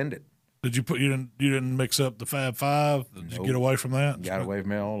it. Send it. Did you you didn't mix up the Fab Five? Did you get away from that? Got away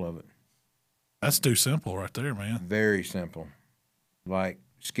from all of it. That's too simple right there, man. Very simple, like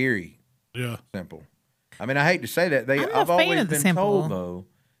scary. Yeah. Simple. I mean, I hate to say that. I've always been told though,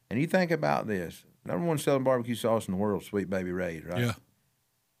 and you think about this: #1 selling barbecue sauce in the world, Sweet Baby Ray's, right? Yeah.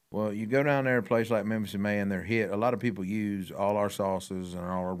 Well, you go down there, a place like Memphis and May, and they're hit. A lot of people use all our sauces and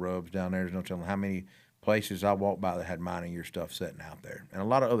all our rubs down there. There's no telling how many places I walked by that had mine and your stuff sitting out there, and a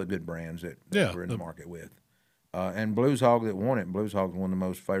lot of other good brands that we're in the market with. And Blues Hog that won it. Blues Hog is one of the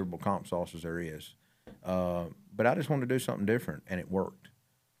most favorable comp sauces there is. But I just wanted to do something different, and it worked.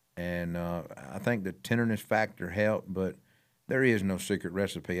 And I think the tenderness factor helped, but there is no secret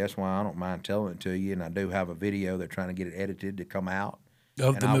recipe. That's why I don't mind telling it to you, and I do have a video. They're trying to get it edited to come out.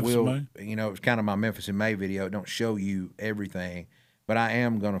 Of and the I Memphis will, and May? you know, it's kind of my Memphis and May video. It don't show you everything, but I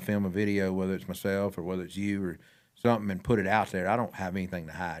am going to film a video, whether it's myself or whether it's you or something, and put it out there. I don't have anything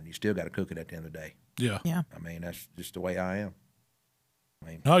to hide. You still got to cook it at the end of the day. Yeah. Yeah. I mean, that's just the way I am.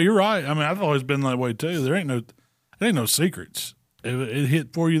 No, you're right. I mean, I've always been that way too. There ain't no secrets. If it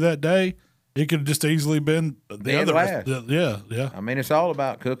hit for you that day, it could have just easily been the other. Yeah. I mean, it's all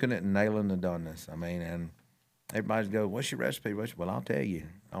about cooking it and nailing the doneness. I mean, and everybody's go, "What's your recipe?" Well, I'll tell you.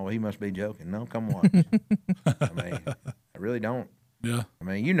 Oh, he must be joking. No, come watch. I mean, I really don't. Yeah. I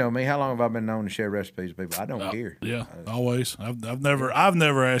mean, you know me. How long have I been known to share recipes with people? I don't care. Yeah, always. I've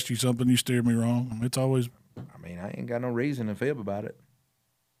never asked you something you steered me wrong. I mean, it's always. I mean, I ain't got no reason to fib about it.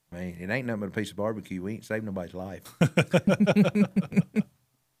 I mean, it ain't nothing but a piece of barbecue. We ain't saved nobody's life.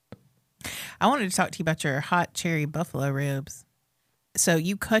 I wanted to talk to you about your hot cherry buffalo ribs. So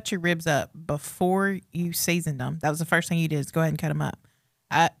you cut your ribs up before you seasoned them. That was the first thing you did, is go ahead and cut them up.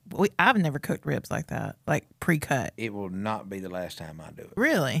 I've never cooked ribs like that, like pre-cut. It will not be the last time I do it.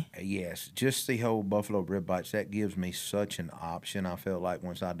 Really? Yes, just the whole buffalo rib bites, that gives me such an option. I felt like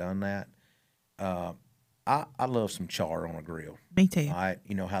once I done that, I love some char on a grill. Me too. Right?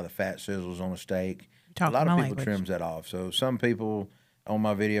 You know how the fat sizzles on a steak. Talk a lot of my people language. trims that off. So some people on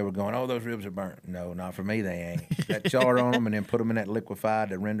my video were going, "Oh, those ribs are burnt." No, not for me. They ain't. That char on them, and then put them in that liquefied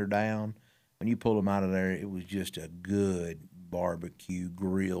to render down. When you pull them out of there, it was just a good barbecue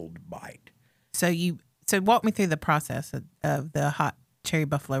grilled bite. So walk me through the process of the hot cherry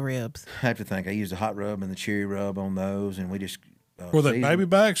buffalo ribs. I have to think. I used the hot rub and the cherry rub on those, and we just were they baby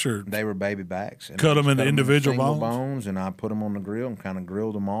backs or they were baby backs? And cut them into individual bones, and I put them on the grill and kind of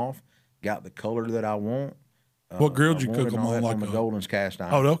grilled them off. Got the color that I want. What grill did you cook them on? Like the Golden's cast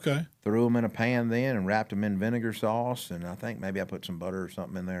iron. Oh, okay. Threw them in a pan then and wrapped them in vinegar sauce, and I think maybe I put some butter or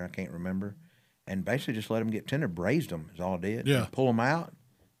something in there. I can't remember. And basically just let them get tender. Braised them is all I did. Yeah. And pull them out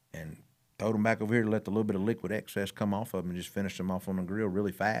and throw them back over here to let the little bit of liquid excess come off of them and just finish them off on the grill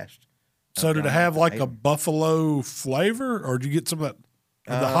really fast. So did it have like a buffalo flavor, or did you get some of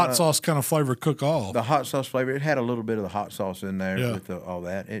that the hot sauce kind of flavor cook off? The hot sauce flavor, it had a little bit of the hot sauce in there with all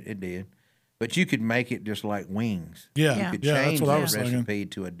that. It did. But you could make it just like wings. Yeah, you could change that's what I the was recipe thinking.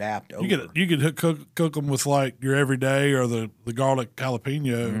 to adapt over. You could cook them with like your everyday or the garlic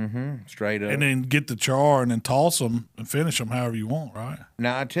jalapeno, straight up, and then get the char and then toss them and finish them however you want. Right.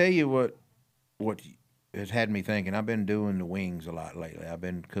 Now I tell you what has had me thinking. I've been doing the wings a lot lately. I've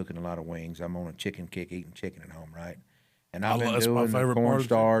been cooking a lot of wings. I'm on a chicken kick, eating chicken at home, right? And I've been doing the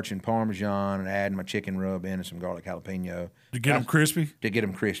cornstarch and Parmesan and adding my chicken rub in and some garlic jalapeno. To get them crispy? To get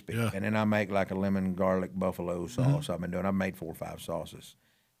them crispy. Yeah. And then I make like a lemon garlic buffalo sauce. I've been doing. I've made 4 or 5 sauces.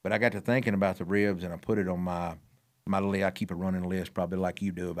 But I got to thinking about the ribs, and I put it on my list. I keep a running list, probably like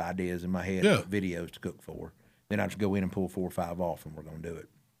you do, of ideas in my head, of videos to cook for. Then I just go in and pull 4 or 5 off, and we're going to do it.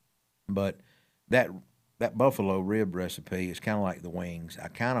 But that buffalo rib recipe is kind of like the wings. I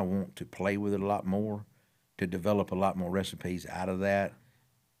kind of want to play with it a lot more, to develop a lot more recipes out of that.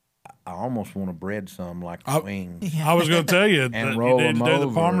 I almost want to bread some like the wings. I was going to tell you, and roll them do over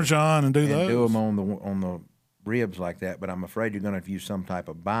the Parmesan and do those. Do them on the ribs like that. But I'm afraid you're going to have to use some type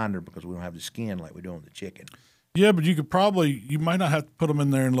of binder because we don't have the skin like we do on the chicken. Yeah, but you might not have to put them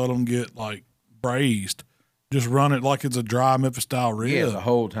in there and let them get like braised. Just run it like it's a dry Memphis style rib. Yeah, the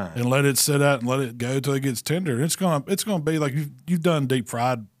whole time, and let it sit out and let it go till it gets tender. It's gonna be like you've done deep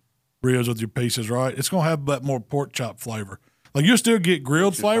fried ribs with your pieces, right? It's gonna have that more pork chop flavor. Like you'll still get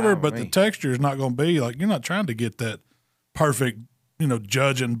grilled flavor, but the texture is not gonna be like, you're not trying to get that perfect,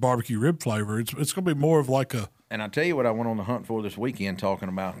 judging barbecue rib flavor. It's gonna be more of like a. And I tell you what, I went on the hunt for this weekend talking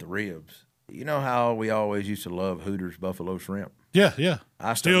about the ribs. You know how we always used to love Hooters buffalo shrimp? Yeah.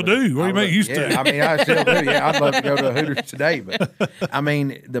 I still do. What do you mean used to? I mean, I still do. Yeah, I'd love to go to a Hooters today. But, I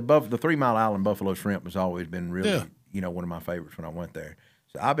mean, the 3 Mile Island buffalo shrimp has always been really, one of my favorites when I went there.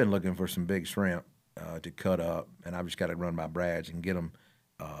 So I've been looking for some big shrimp to cut up, and I've just got to run by Brad's and get them.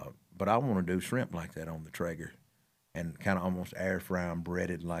 But I want to do shrimp like that on the Traeger and kind of almost air fry them,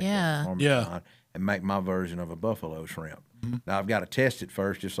 breaded like that, and make my version of a buffalo shrimp. Mm-hmm. Now, I've got to test it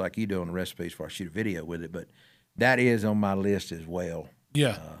first, just like you do on the recipes before I shoot a video with it. But that is on my list as well.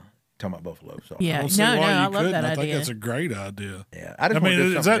 Yeah. Talking about buffalo sauce. Yeah, I love that idea. I think that's a great idea. Yeah, I mean,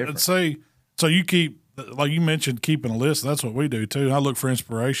 is that so you keep, like you mentioned, keeping a list? That's what we do too. I look for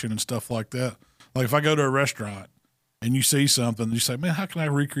inspiration and stuff like that. Like if I go to a restaurant and you see something, you say, "Man, how can I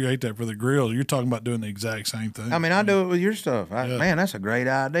recreate that for the grill?" You're talking about doing the exact same thing. I mean, I do it with your stuff. Man, that's a great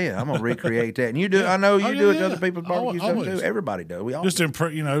idea. I'm gonna recreate that, and you do. I know you do it to other people's barbecue stuff too. Everybody does. We all just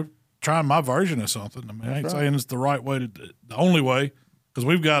trying my version of something. I mean, I ain't saying it's the right way the only way, because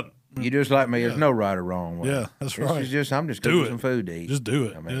we've got. You just like me. There's no right or wrong way. Yeah, that's right. I'm just cooking some food to eat. Just do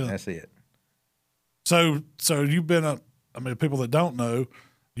it. I mean, that's it. So you've been people that don't know,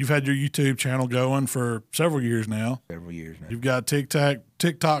 you've had your YouTube channel going for several years now. You've got TikTok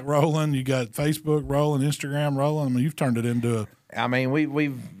rolling. You got Facebook rolling, Instagram rolling. I mean, you've turned it into a. I mean,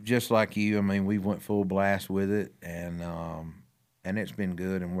 we've just like you. I mean, we went full blast with it, and it's been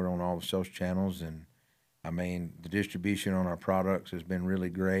good. And we're on all the social channels, and I mean, the distribution on our products has been really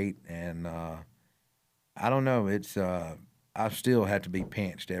great. And I don't know, it's I still have to be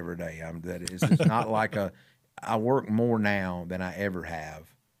pinched every day. It's not like I work more now than I ever have.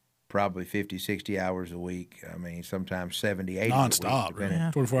 Probably 50, 60 hours a week. I mean, sometimes 70, 80 nonstop, a week.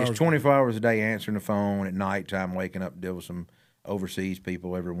 Yeah. 24 hours. It's 24 hours a day answering the phone at nighttime, waking up to deal with some overseas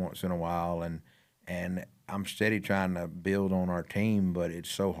people every once in a while. And I'm steady trying to build on our team, but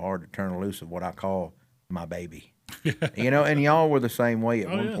it's so hard to turn loose of what I call my baby. And y'all were the same way at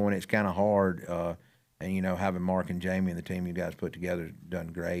one point. It's kind of hard. And, having Mark and Jamie and the team you guys put together has done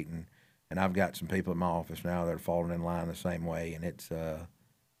great. And I've got some people in my office now that are falling in line the same way. And it's,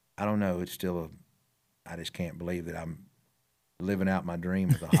 I don't know, it's still I just can't believe that I'm living out my dream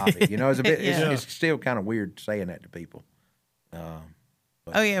as a hobby. It's a bit, it's still kind of weird saying that to people.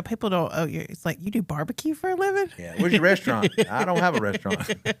 Oh yeah, people don't. Oh, it's like you do barbecue for a living. Yeah, where's your restaurant? I don't have a restaurant.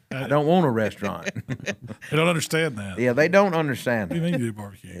 I don't want a restaurant. They don't understand that. Yeah, they don't understand What do that. you mean you do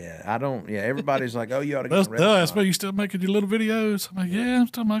barbecue? Yeah, I don't. Yeah, everybody's like, oh, you ought to get a They'll restaurant. ask me, you still making your little videos? I'm like, yeah, I'm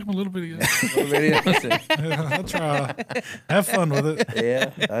still making my little videos. Yeah, I'll try. Have fun with it.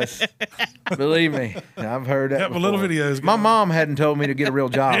 Yeah, believe me, I've heard that. Got my before. little videos My going. mom hadn't told me to get a real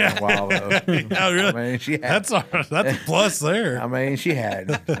job in a while though. Oh, really? I mean, she had. That's a plus there. I mean, she had.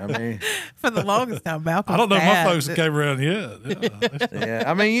 I mean, For the longest time, Malcolm. I don't know if my folks came around yet. Yeah. yeah.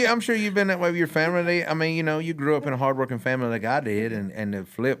 I mean, I'm sure you've been that way with your family. I mean, you grew up in a hardworking family like I did, and to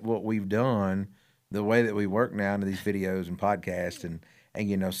flip what we've done, the way that we work now into these videos and podcasts,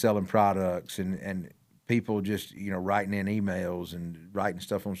 and selling products and people just writing in emails and writing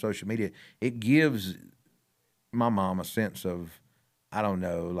stuff on social media, it gives my mom a sense of, I don't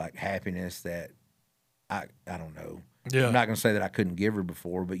know, like happiness that I don't know. Yeah. I'm not going to say that I couldn't give her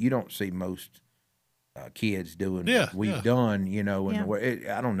before, but you don't see most kids doing what we've done, in the way.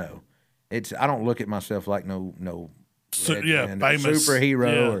 I don't know. I don't look at myself like no legend, famous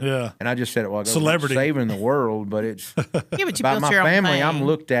superhero. And I just said it while ago. Celebrity. Saving the world, but it's But you about built my your own family. thing. I'm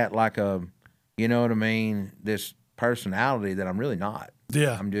looked at like a, you know what I mean, this personality that I'm really not.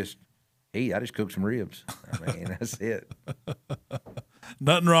 Yeah. I'm just, I just cook some ribs. I mean, that's it.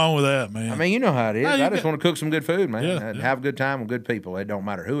 Nothing wrong with that, man. I mean, you know how it is. No, I just want to cook some good food, man, Yeah, and have a good time with good people. It don't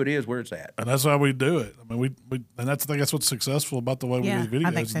matter who it is, where it's at. and that's how we do it. I mean, we and I think that's what's successful about the way we do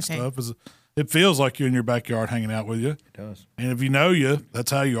I think videos so and too. stuff is it feels like you're in your backyard hanging out with you. It does. And if you know you,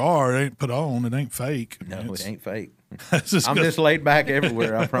 that's how you are. It ain't put on. It ain't fake. I mean, No, it ain't fake. it's just I'm good. just laid back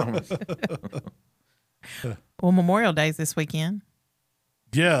everywhere, I promise. Well, Memorial Day's this weekend.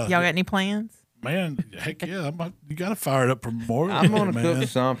 Yeah. Y'all got any plans? Man, heck yeah. You got to fire it up for Memorial I'm Day, going to man. cook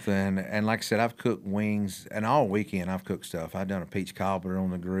something. And like I said, I've cooked wings. And all weekend, I've cooked stuff. I've done a peach cobbler on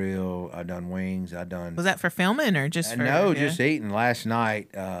the grill. I've done wings. I've done. Was that for filming or just for? No, just eating. Last night,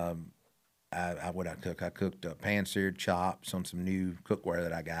 what I cook? I cooked pan-seared chops on some new cookware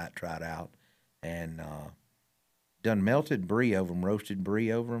that I got, tried out. And done melted brie over them, roasted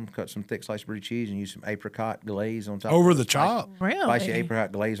brie over them, cut some thick sliced brie cheese, and used some apricot glaze on top. Over of the chop? Really? Spicy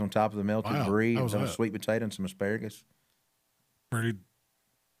apricot glaze on top of the melted Wow, brie, how and was some that? sweet potato and some asparagus. Pretty.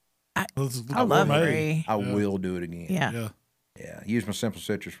 I I love brie. I will do it again. Yeah. Yeah. Yeah. Use my simple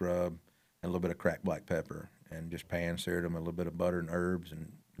citrus rub and a little bit of cracked black pepper, and just pan-seared them, a little bit of butter and herbs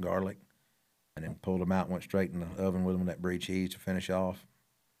and garlic, and then pulled them out and went straight in the oven with them, that brie cheese to finish off.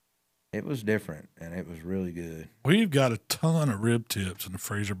 It was different, and it was really good. We've got a ton of rib tips in the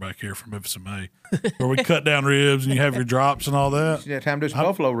freezer back here from Memphis and May, where we cut down ribs and you have your drops and all that. You have time to do some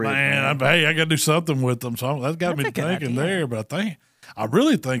buffalo ribs. Man, I got to do something with them. So that's got That's a me good thinking idea. there. But I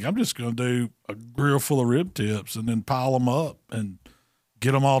really think I'm just going to do a grill full of rib tips and then pile them up and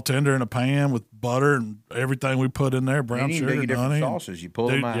get them all tender in a pan with butter and everything we put in there, brown you can do sugar, your different honey. sauces. You pull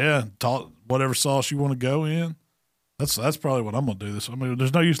them out. Yeah, whatever sauce you want to go in. That's probably what I'm going to do this. I mean,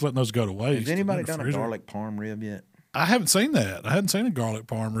 there's no use letting those go to waste. Has anybody in the done a freezer. garlic parm rib yet? I haven't seen that. I hadn't seen a garlic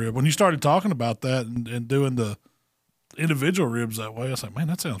parm rib. When you started talking about that and doing the individual ribs that way, I was like, man,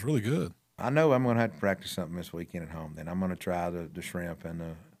 that sounds really good. I know I'm going to have to practice something this weekend at home. Then I'm going to try the shrimp and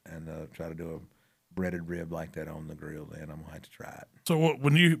try to do a breaded rib like that on the grill. Then I'm going to have to try it. So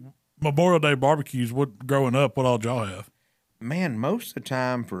when you Memorial Day barbecues, growing up, what all did y'all have? Man, most of the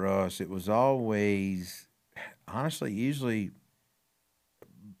time for us, it was always, honestly, usually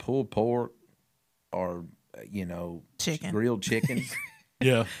pulled pork or Chicken. grilled chicken.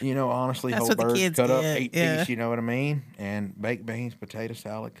 Yeah. Honestly, That's whole what the bird kids cut up, get, 8 yeah. piece. You know what I mean? And baked beans, potato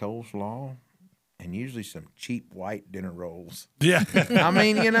salad, coleslaw, and usually some cheap white dinner rolls. Yeah. I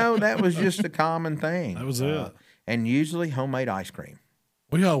mean, that was just a common thing. That was it. And usually homemade ice cream.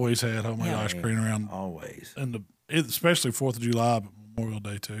 We always had homemade Yeah. ice cream around, Always. and especially 4th of July, but Memorial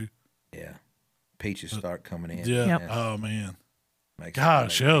Day too. Yeah. Peaches start coming in. Yeah. Yep. Oh man. Makes God,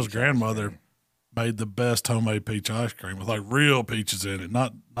 homemade Shell's peach ice grandmother cream. made the best homemade peach ice cream with like real peaches in it,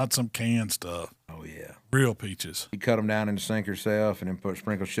 not some canned stuff. Oh, yeah. Real peaches. You cut them down in the sink yourself and then put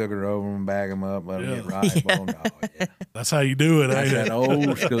sprinkled sugar over them, bag them up, let them Yeah. get right. Yeah. Oh, no, yeah. That's how you do it, That's ain't that it?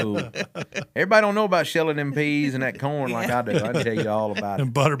 old school. Everybody don't know about shelling them peas and that corn like I do. I can tell you all about it.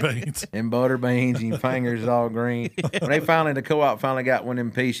 And butter beans. And butter beans and your fingers all green. When the co-op finally got one of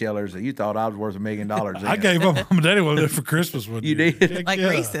them pea shellers, you thought I was worth $1 million. I gave up Mom and Daddy one of them for Christmas one You year. did? Heck Like yeah.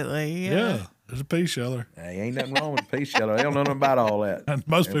 recently. Yeah. There's a pea sheller. Hey, ain't nothing wrong with a pea sheller. They don't know nothing about all that. And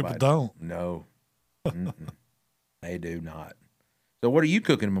most Everybody- people don't. No. Mm-mm. They do not. So what are you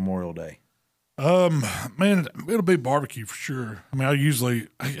cooking Memorial Day? Man, it'll be barbecue for sure. I mean,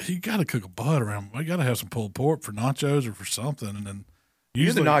 you got to cook a butt around. I got to have some pulled pork for nachos or for something. And then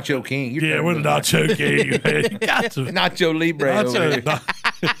You're the nacho king. You're we're the nacho king. Man. You got to. Nacho Libre over here.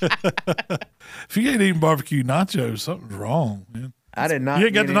 If you ain't eating barbecue nachos, something's wrong, man. I did not. You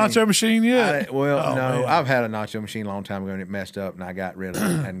ain't got the nacho machine yet? No. Man. I've had a nacho machine a long time ago and it messed up, and I got rid of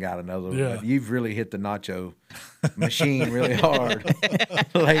it and got another one. Yeah. But you've really hit the nacho machine really hard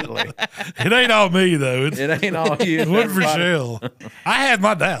lately. It ain't all me, though. It ain't all you. It wasn't for Shell. I had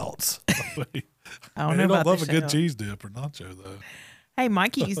my doubts. I don't They know don't about love the a good shell. cheese dip or nacho, though. Hey,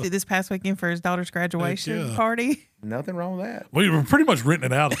 Mikey used it this past weekend for his daughter's graduation yeah. party. Nothing wrong with that. We were pretty much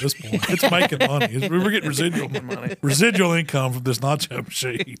renting it out at this point. It's making money. We were getting residual income from this nacho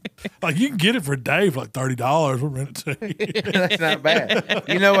machine. Like, you can get it for a day for like $30. We'll rent it to you. That's not bad.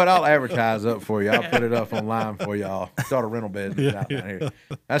 You know what? I'll advertise up for you. I'll put it up online for y'all. Start a rental business out down here.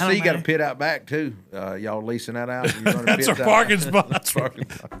 I see you got a pit out back too. Y'all leasing that out? That's our parking spot.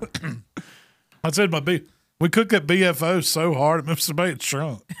 I said we cooked that BFO so hard at Memphis Bay it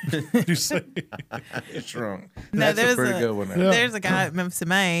shrunk. You see? It shrunk. No, That's a pretty good one. There's a guy at Memphis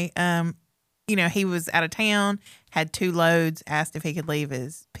May. He was out of town, had 2 loads, asked if he could leave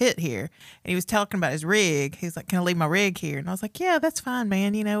his pit here. And he was talking about his rig. He's like, "Can I leave my rig here?" And I was like, "Yeah, that's fine,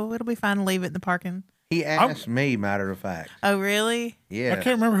 man. It'll be fine to leave it in the parking." He asked me, matter of fact. Oh, really? Yeah. I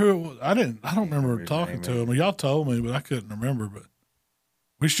can't remember who it was. I don't remember talking to him. Well, y'all told me, but I couldn't remember. But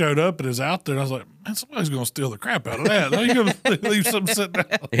we showed up and it's out there. And I was like, man, somebody's going to steal the crap out of that. How you going to leave something sitting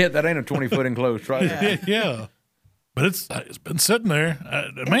out? Yeah, that ain't a 20-foot enclosed trailer. Yeah. But it's been sitting there.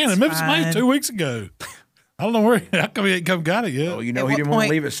 Man, in Memphis May 2 weeks ago. I don't know how come he ain't come got it yet. Oh, he didn't want to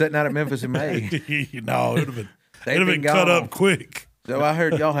leave it sitting out at Memphis in May. No, it would have been cut up quick. So I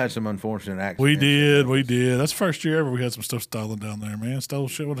heard y'all had some unfortunate accidents. We did. That's the first year ever we had some stuff stolen down there, man. Stole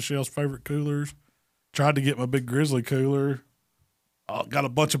one of Shell's favorite coolers. Tried to get my big Grizzly cooler. Got a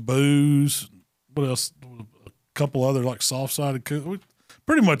bunch of booze. What else? A couple other like soft-sided coolers.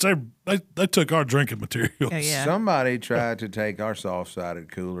 Pretty much they took our drinking materials. Yeah. Somebody tried to take our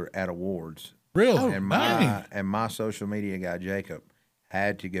soft-sided cooler at awards. Really? And my social media guy, Jacob,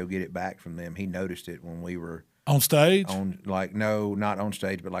 had to go get it back from them. He noticed it when we were on stage? No, not on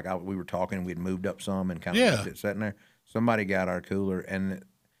stage, but we were talking. We'd moved up some and kind of left it sitting there. Somebody got our cooler, and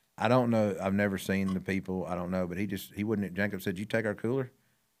I don't know. I've never seen the people. I don't know, but he wouldn't. Jacob said, "You take our cooler."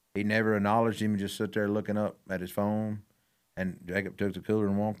 He never acknowledged him. He just stood there looking up at his phone, and Jacob took the cooler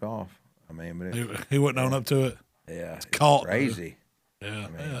and walked off. I mean, but he wasn't on up to it. Yeah, it's caught. Crazy.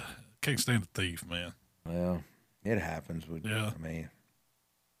 Yeah, can't stand a thief, man. Well, it happens. Yeah, I mean,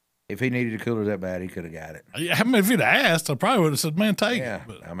 if he needed a cooler that bad, he could have got it. Yeah, I mean, if he'd asked, I probably would have said, "Man, take it."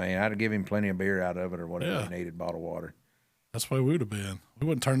 But I mean, I'd have given him plenty of beer out of it or whatever he needed, bottled water. That's the way we would have been. We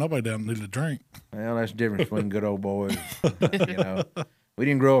wouldn't turn nobody down and needed a drink. Well, that's the difference between good old boys. We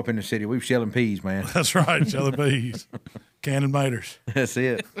didn't grow up in the city. We were shelling peas, man. That's right, shelling peas, canning maters. That's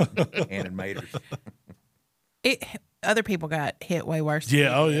it, canning maters. Other people got hit way worse.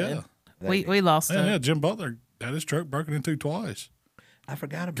 Yeah, oh yeah. We lost. Yeah, Jim Butler had his truck broken into twice. I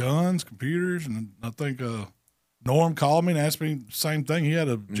forgot about guns, computers, and I think Norm called me and asked me the same thing. He had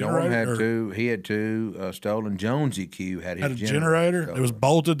a generator. Norm had two stolen. Jonesy Q had his generator. It was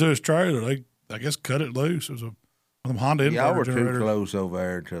bolted to his trailer. They, I guess, cut it loose. It was one of them Honda inverter y'all were generator. too close over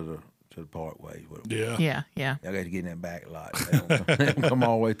there to the parkway. Yeah. Y'all got to get in that back lot. They don't come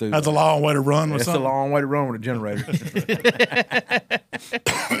all the way through. That's a long way to run with something. That's a long way to run with a generator.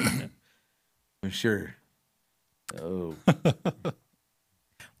 For sure. Oh.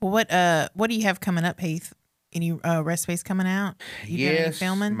 Well, what do you have coming up, Heath? Any recipes coming out? Yes,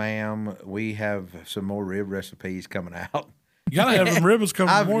 filming? ma'am. We have some more rib recipes coming out. You gotta have them ribs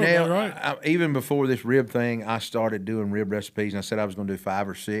coming more, right? Even before this rib thing, I started doing rib recipes, and I said I was going to do 5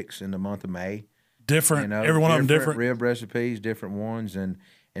 or 6 in the month of May. Different, every one of them different rib recipes, different ones, and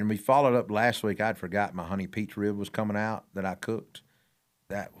we followed up last week. I'd forgot my honey peach rib was coming out that I cooked.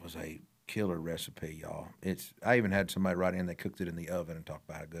 That was a killer recipe, y'all. I even had somebody write in, they cooked it in the oven and talked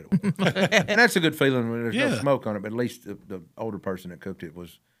about how good it was. And that's a good feeling when there's no smoke on it, but at least the older person that cooked it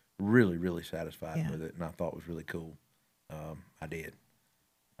was really, really satisfied with it, and I thought it was really cool. I did.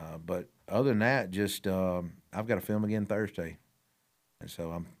 But other than that, just I've got to film again Thursday, and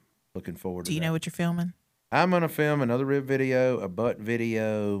so I'm looking forward to that. Do you know what you're filming? I'm going to film another rib video, a butt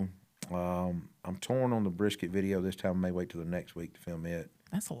video. I'm torn on the brisket video this time. I may wait till the next week to film it.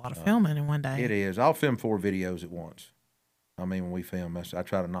 That's a lot of filming in one day. It is. I'll film 4 videos at once. I mean, when we film, I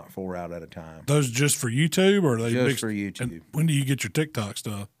try to knock 4 out at a time. Those just for YouTube, or are they just for YouTube? And when do you get your TikTok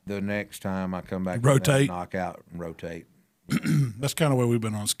stuff? The next time I come back, rotate, knock out, and rotate. That's kind of where we've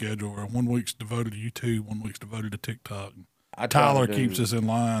been on schedule. Where 1 week's devoted to YouTube, 1 week's devoted to TikTok. Tyler keeps us in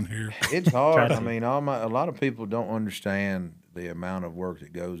line here. It's hard. I mean, a lot of people don't understand the amount of work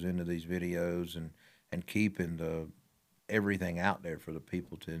that goes into these videos and keeping everything out there for the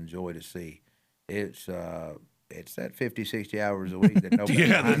people to enjoy to see. It's that 50, 60 hours a week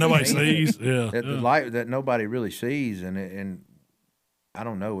that nobody sees. Yeah, that nobody really sees, and I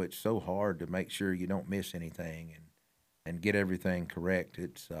don't know. It's so hard to make sure you don't miss anything and get everything correct.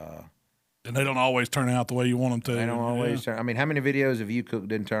 It's and they don't always turn out the way you want them to. They don't always turn. I mean, how many videos have you cooked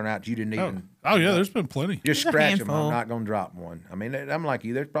didn't turn out? You didn't even. Oh yeah, there's been plenty. Just scratch them. I'm not gonna drop one. I mean, I'm like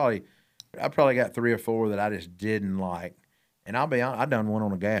you. I probably got 3 or 4 that I just didn't like. And I'll be honest, I done one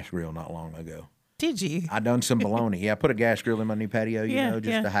on a gas grill not long ago. Did you? I done some bologna. Yeah, I put a gas grill in my new patio,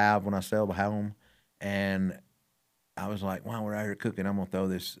 just to have when I sell the home. And I was like, while we're out here cooking, I'm going to throw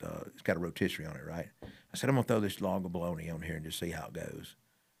this. It's got a rotisserie on it, right? I said, I'm going to throw this log of bologna on here and just see how it goes.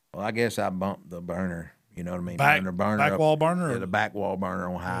 Well, I guess I bumped the burner, you know what I mean? Back wall burner? Yeah, the back wall burner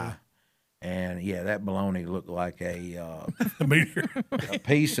on high. And yeah, that bologna looked like a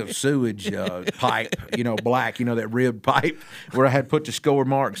piece of sewage pipe, black, that ribbed pipe where I had put the score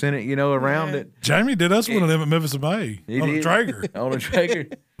marks in it, around it. Jamie did us one of them at Memphis and May on a Traeger. On a Traeger.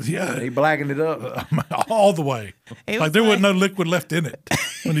 Yeah. He blackened it up. All the way. Like there wasn't no liquid left in it.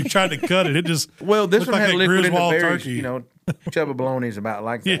 When he tried to cut it, it just this one had liquid in the berries, turkey. Chub of bologna is about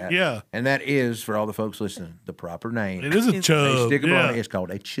like that. Yeah. And that is, for all the folks listening, the proper name. It is a chub. A stick of bologna. It's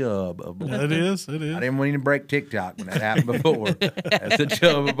called a chub of bologna. It is. I didn't want you to break TikTok when that happened before. That's a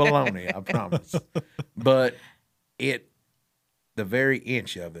chub of bologna, I promise. But the very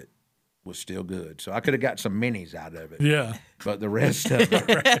inch of it was still good. So I could have got some minis out of it. Yeah. But the rest of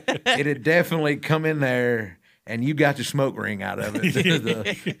it, it had definitely come in there. And you got the smoke ring out of it.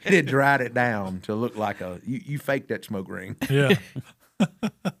 It had dried it down to look like you faked that smoke ring. Yeah.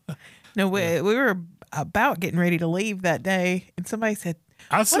 No, we were about getting ready to leave that day, and somebody said,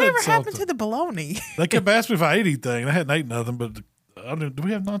 "Whatever happened to the bologna?" They kept asking me if I ate anything. I hadn't ate nothing, but do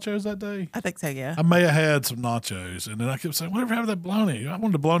we have nachos that day? I think so, yeah. I may have had some nachos, and then I kept saying, "Whatever happened to that bologna? I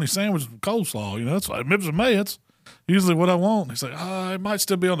wanted a bologna sandwich with coleslaw. That's like Memphis and May. That's usually what I want." He's like, "It might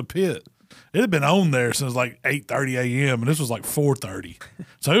still be on the pit." It had been on there since like 8:30 a.m. and this was like 4:30,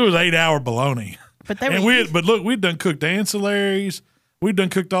 so it was 8-hour bologna. But look, we'd done cooked ancillaries. We'd done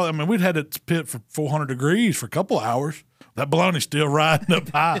cooked all. I mean, we'd had it pit for 400 degrees for a couple of hours. That bologna's still riding up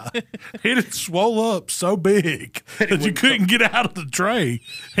high. It had swole up so big that you couldn't get out of the tray,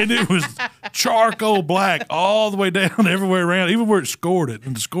 and it was charcoal black all the way down everywhere around, even where it scored it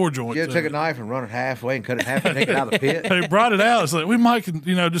in the score joint. You take a knife and run it halfway and cut it in half and take it out of the pit. They brought it out. It's like we might,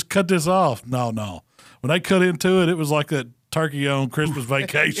 just cut this off. No. When they cut into it, it was like that turkey on Christmas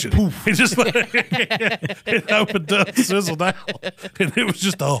vacation. It just it opened up, sizzled out, and it was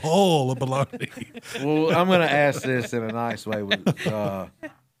just a hole of bologna. Well, I'm going to ask this in a nice way.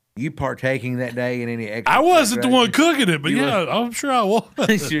 You partaking that day in any extra? I wasn't the one cooking it, but I'm sure I was.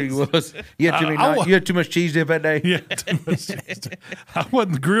 Sure you was. You had too much cheese dip that day? Yeah, too much cheese dip. I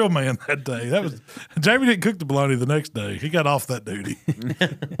wasn't the grill man that day. Jamie didn't cook the bologna the next day. He got off that duty.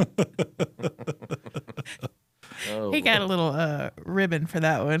 He got a little ribbon for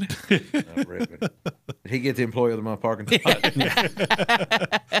that one. Ribbon. Did he get the employee of the month parking lot?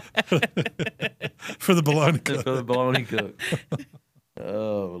 For the bologna cook. For the bologna cook.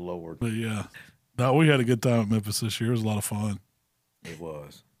 Oh, Lord. But yeah. No, we had a good time at Memphis this year. It was a lot of fun. It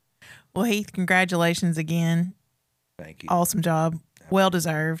was. Well, Heath, congratulations again. Thank you. Awesome job. Well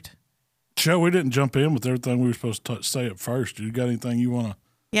deserved. Joe, we didn't jump in with everything we were supposed to say up first. You got anything you want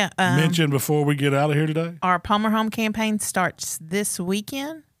to mention before we get out of here today? Our Palmer Home campaign starts this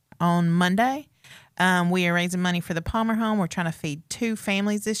weekend on Monday. We are raising money for the Palmer Home. We're trying to feed 2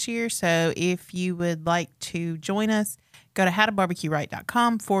 families this year. So if you would like to join us, go to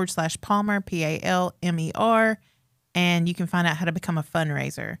howtobarbecueright.com/Palmer, PALMER, and you can find out how to become a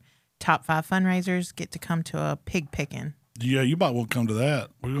fundraiser. Top 5 fundraisers get to come to a pig picking. Yeah, you might want to come to that.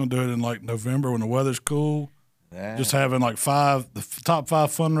 We're going to do it in like November when the weather's cool. Just having like the top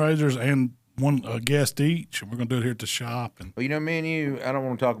 5 fundraisers and one guest each. And we're going to do it here at the shop. Well, me and you, I don't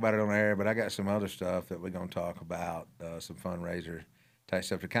want to talk about it on air, but I got some other stuff that we're going to talk about, some fundraiser type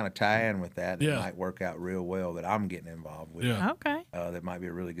stuff to kind of tie in with that. That might work out real well that I'm getting involved with. Yeah. Okay. That might be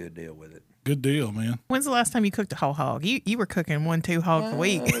a really good deal with it. Good deal, man. When's the last time you cooked a whole hog? You were cooking 1-2 hogs a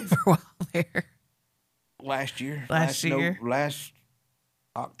week for a while there. Last year. Last last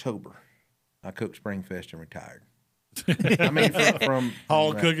October, I cooked Springfest and retired. I mean, from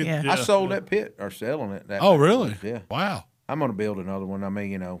hog cooking. Yeah. I sold that pit or selling it. Oh, really? Yeah. Wow. I'm going to build another one. I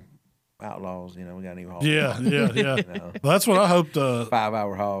mean, outlaws. We got new hogs. Yeah. Well, that's what I hoped.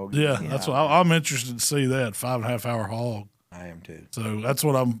 5-hour hog. Yeah, that's what I'm interested to see. That 5.5-hour hog. I am too. So that's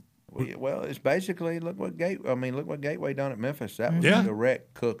what I'm. Well, it's basically look what Gateway done at Memphis. That was Yeah. a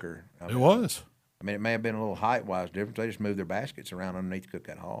direct cooker. It was. I mean, it may have been a little height wise difference. They just moved their baskets around underneath to cook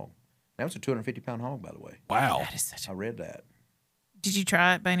that hog. That was a 250-pound hog, by the way. Wow. That is such I read that. Did you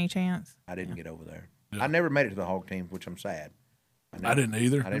try it by any chance? I didn't get over there. Yeah. I never made it to the hog team, which I'm sad. I didn't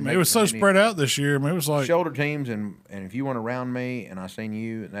either. I didn't I mean, make it was it so to any- spread out this year. I mean, it was like shoulder teams, and if you weren't around me and I seen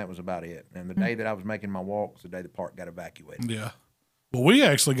you, and that was about it. And the day that I was making my walk was the day the park got evacuated. yeah. Well, we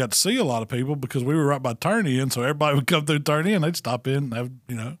actually got to see a lot of people because we were right by turn in, so everybody would come through turn in. They'd stop in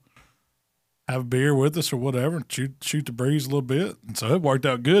and have a beer with us or whatever, and shoot the breeze a little bit. And so it worked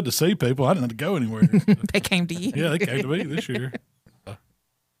out good to see people. I didn't have to go anywhere. They came to you. Yeah, they came to me this year.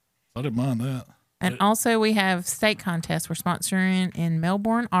 I didn't mind that. And also, we have steak contest. We're sponsoring in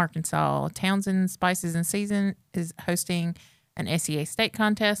Melbourne, Arkansas. Townsend Spices and Season is hosting an SEA steak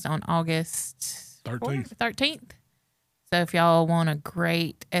contest on August 13th. So if y'all want a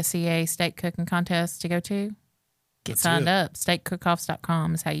great SEA steak cooking contest to go to, get signed up.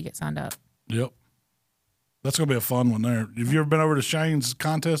 Steakcookoffs.com is how you get signed up. Yep. That's going to be a fun one there. Have you ever been over to Shane's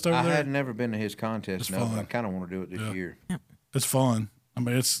contest over there? I had never been to his contest, It's but fun. I kind of want to do it this year. Yep. It's fun. I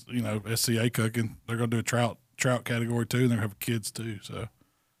mean, it's, SCA cooking. They're going to do a trout category too, and they're going to have kids too. So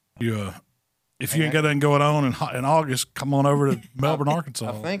if you ain't got anything going on in August, come on over to Melbourne, Arkansas.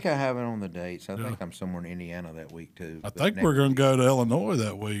 I think I have it on the dates. I think I'm somewhere in Indiana that week too. I think we're going to go to Illinois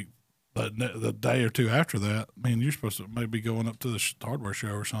that week, the day or two after that. I mean, you're supposed to maybe going up to the hardware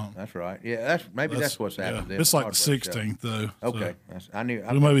show or something. That's right. Yeah, that's what's happening. Yeah. It's like the 16th though. Okay, So I knew.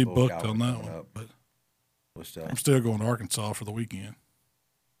 we may be booked on that one, but What's I'm still going to Arkansas for the weekend.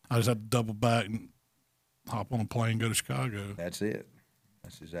 I just had to double back and hop on a plane, go to Chicago. That's it.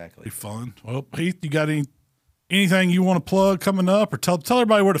 That's exactly. Be fun. Well, Heath, you got anything you want to plug coming up, or tell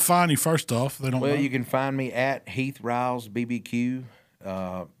everybody where to find you first off? They don't. Well, know. you can find me at Heath Riles BBQ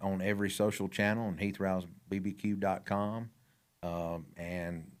on every social channel on HeathRilesBBQ.com.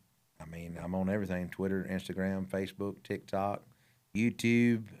 And I mean, I'm on everything: Twitter, Instagram, Facebook, TikTok,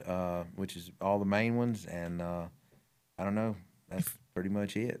 YouTube, which is all the main ones. And I don't know. That's pretty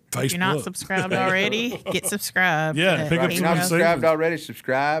much it. Facebook. If you're not subscribed already, get subscribed. Yeah, pick up If some you're not subscribed seasons. already,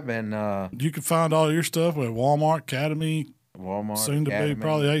 subscribe. And You can find all your stuff at Walmart, Academy, Walmart, soon to Academy, be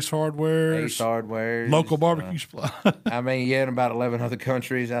probably Ace Hardware, Ace Hardware, local barbecue supply. I mean, yeah, in about 11 other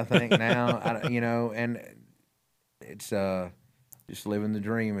countries, I think now. And it's just living the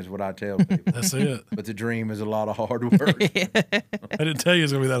dream is what I tell people. That's it. But the dream is a lot of hard work. They didn't tell you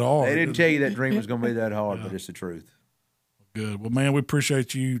it's gonna be that hard. They didn't tell you that dream was going to be that hard, but it's the truth. Good. Well, man, we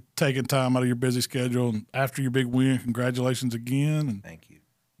appreciate you taking time out of your busy schedule. And after your big win, congratulations again. And Thank you.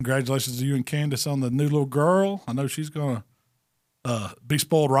 congratulations to you and Candace on the new little girl. I know she's going to be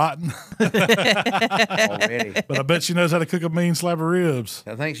spoiled rotten, Already. but I bet she knows how to cook a mean slab of ribs.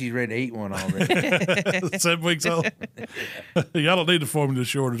 I think she's ready to eat one already. 7 weeks old. Y'all don't need the formula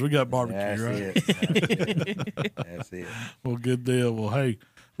shortage. We got barbecue, That's right? it. That's it. Well, good deal. Well, hey,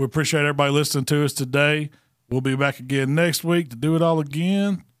 we appreciate everybody listening to us today. We'll be back again next week to do it all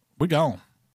again. We gone.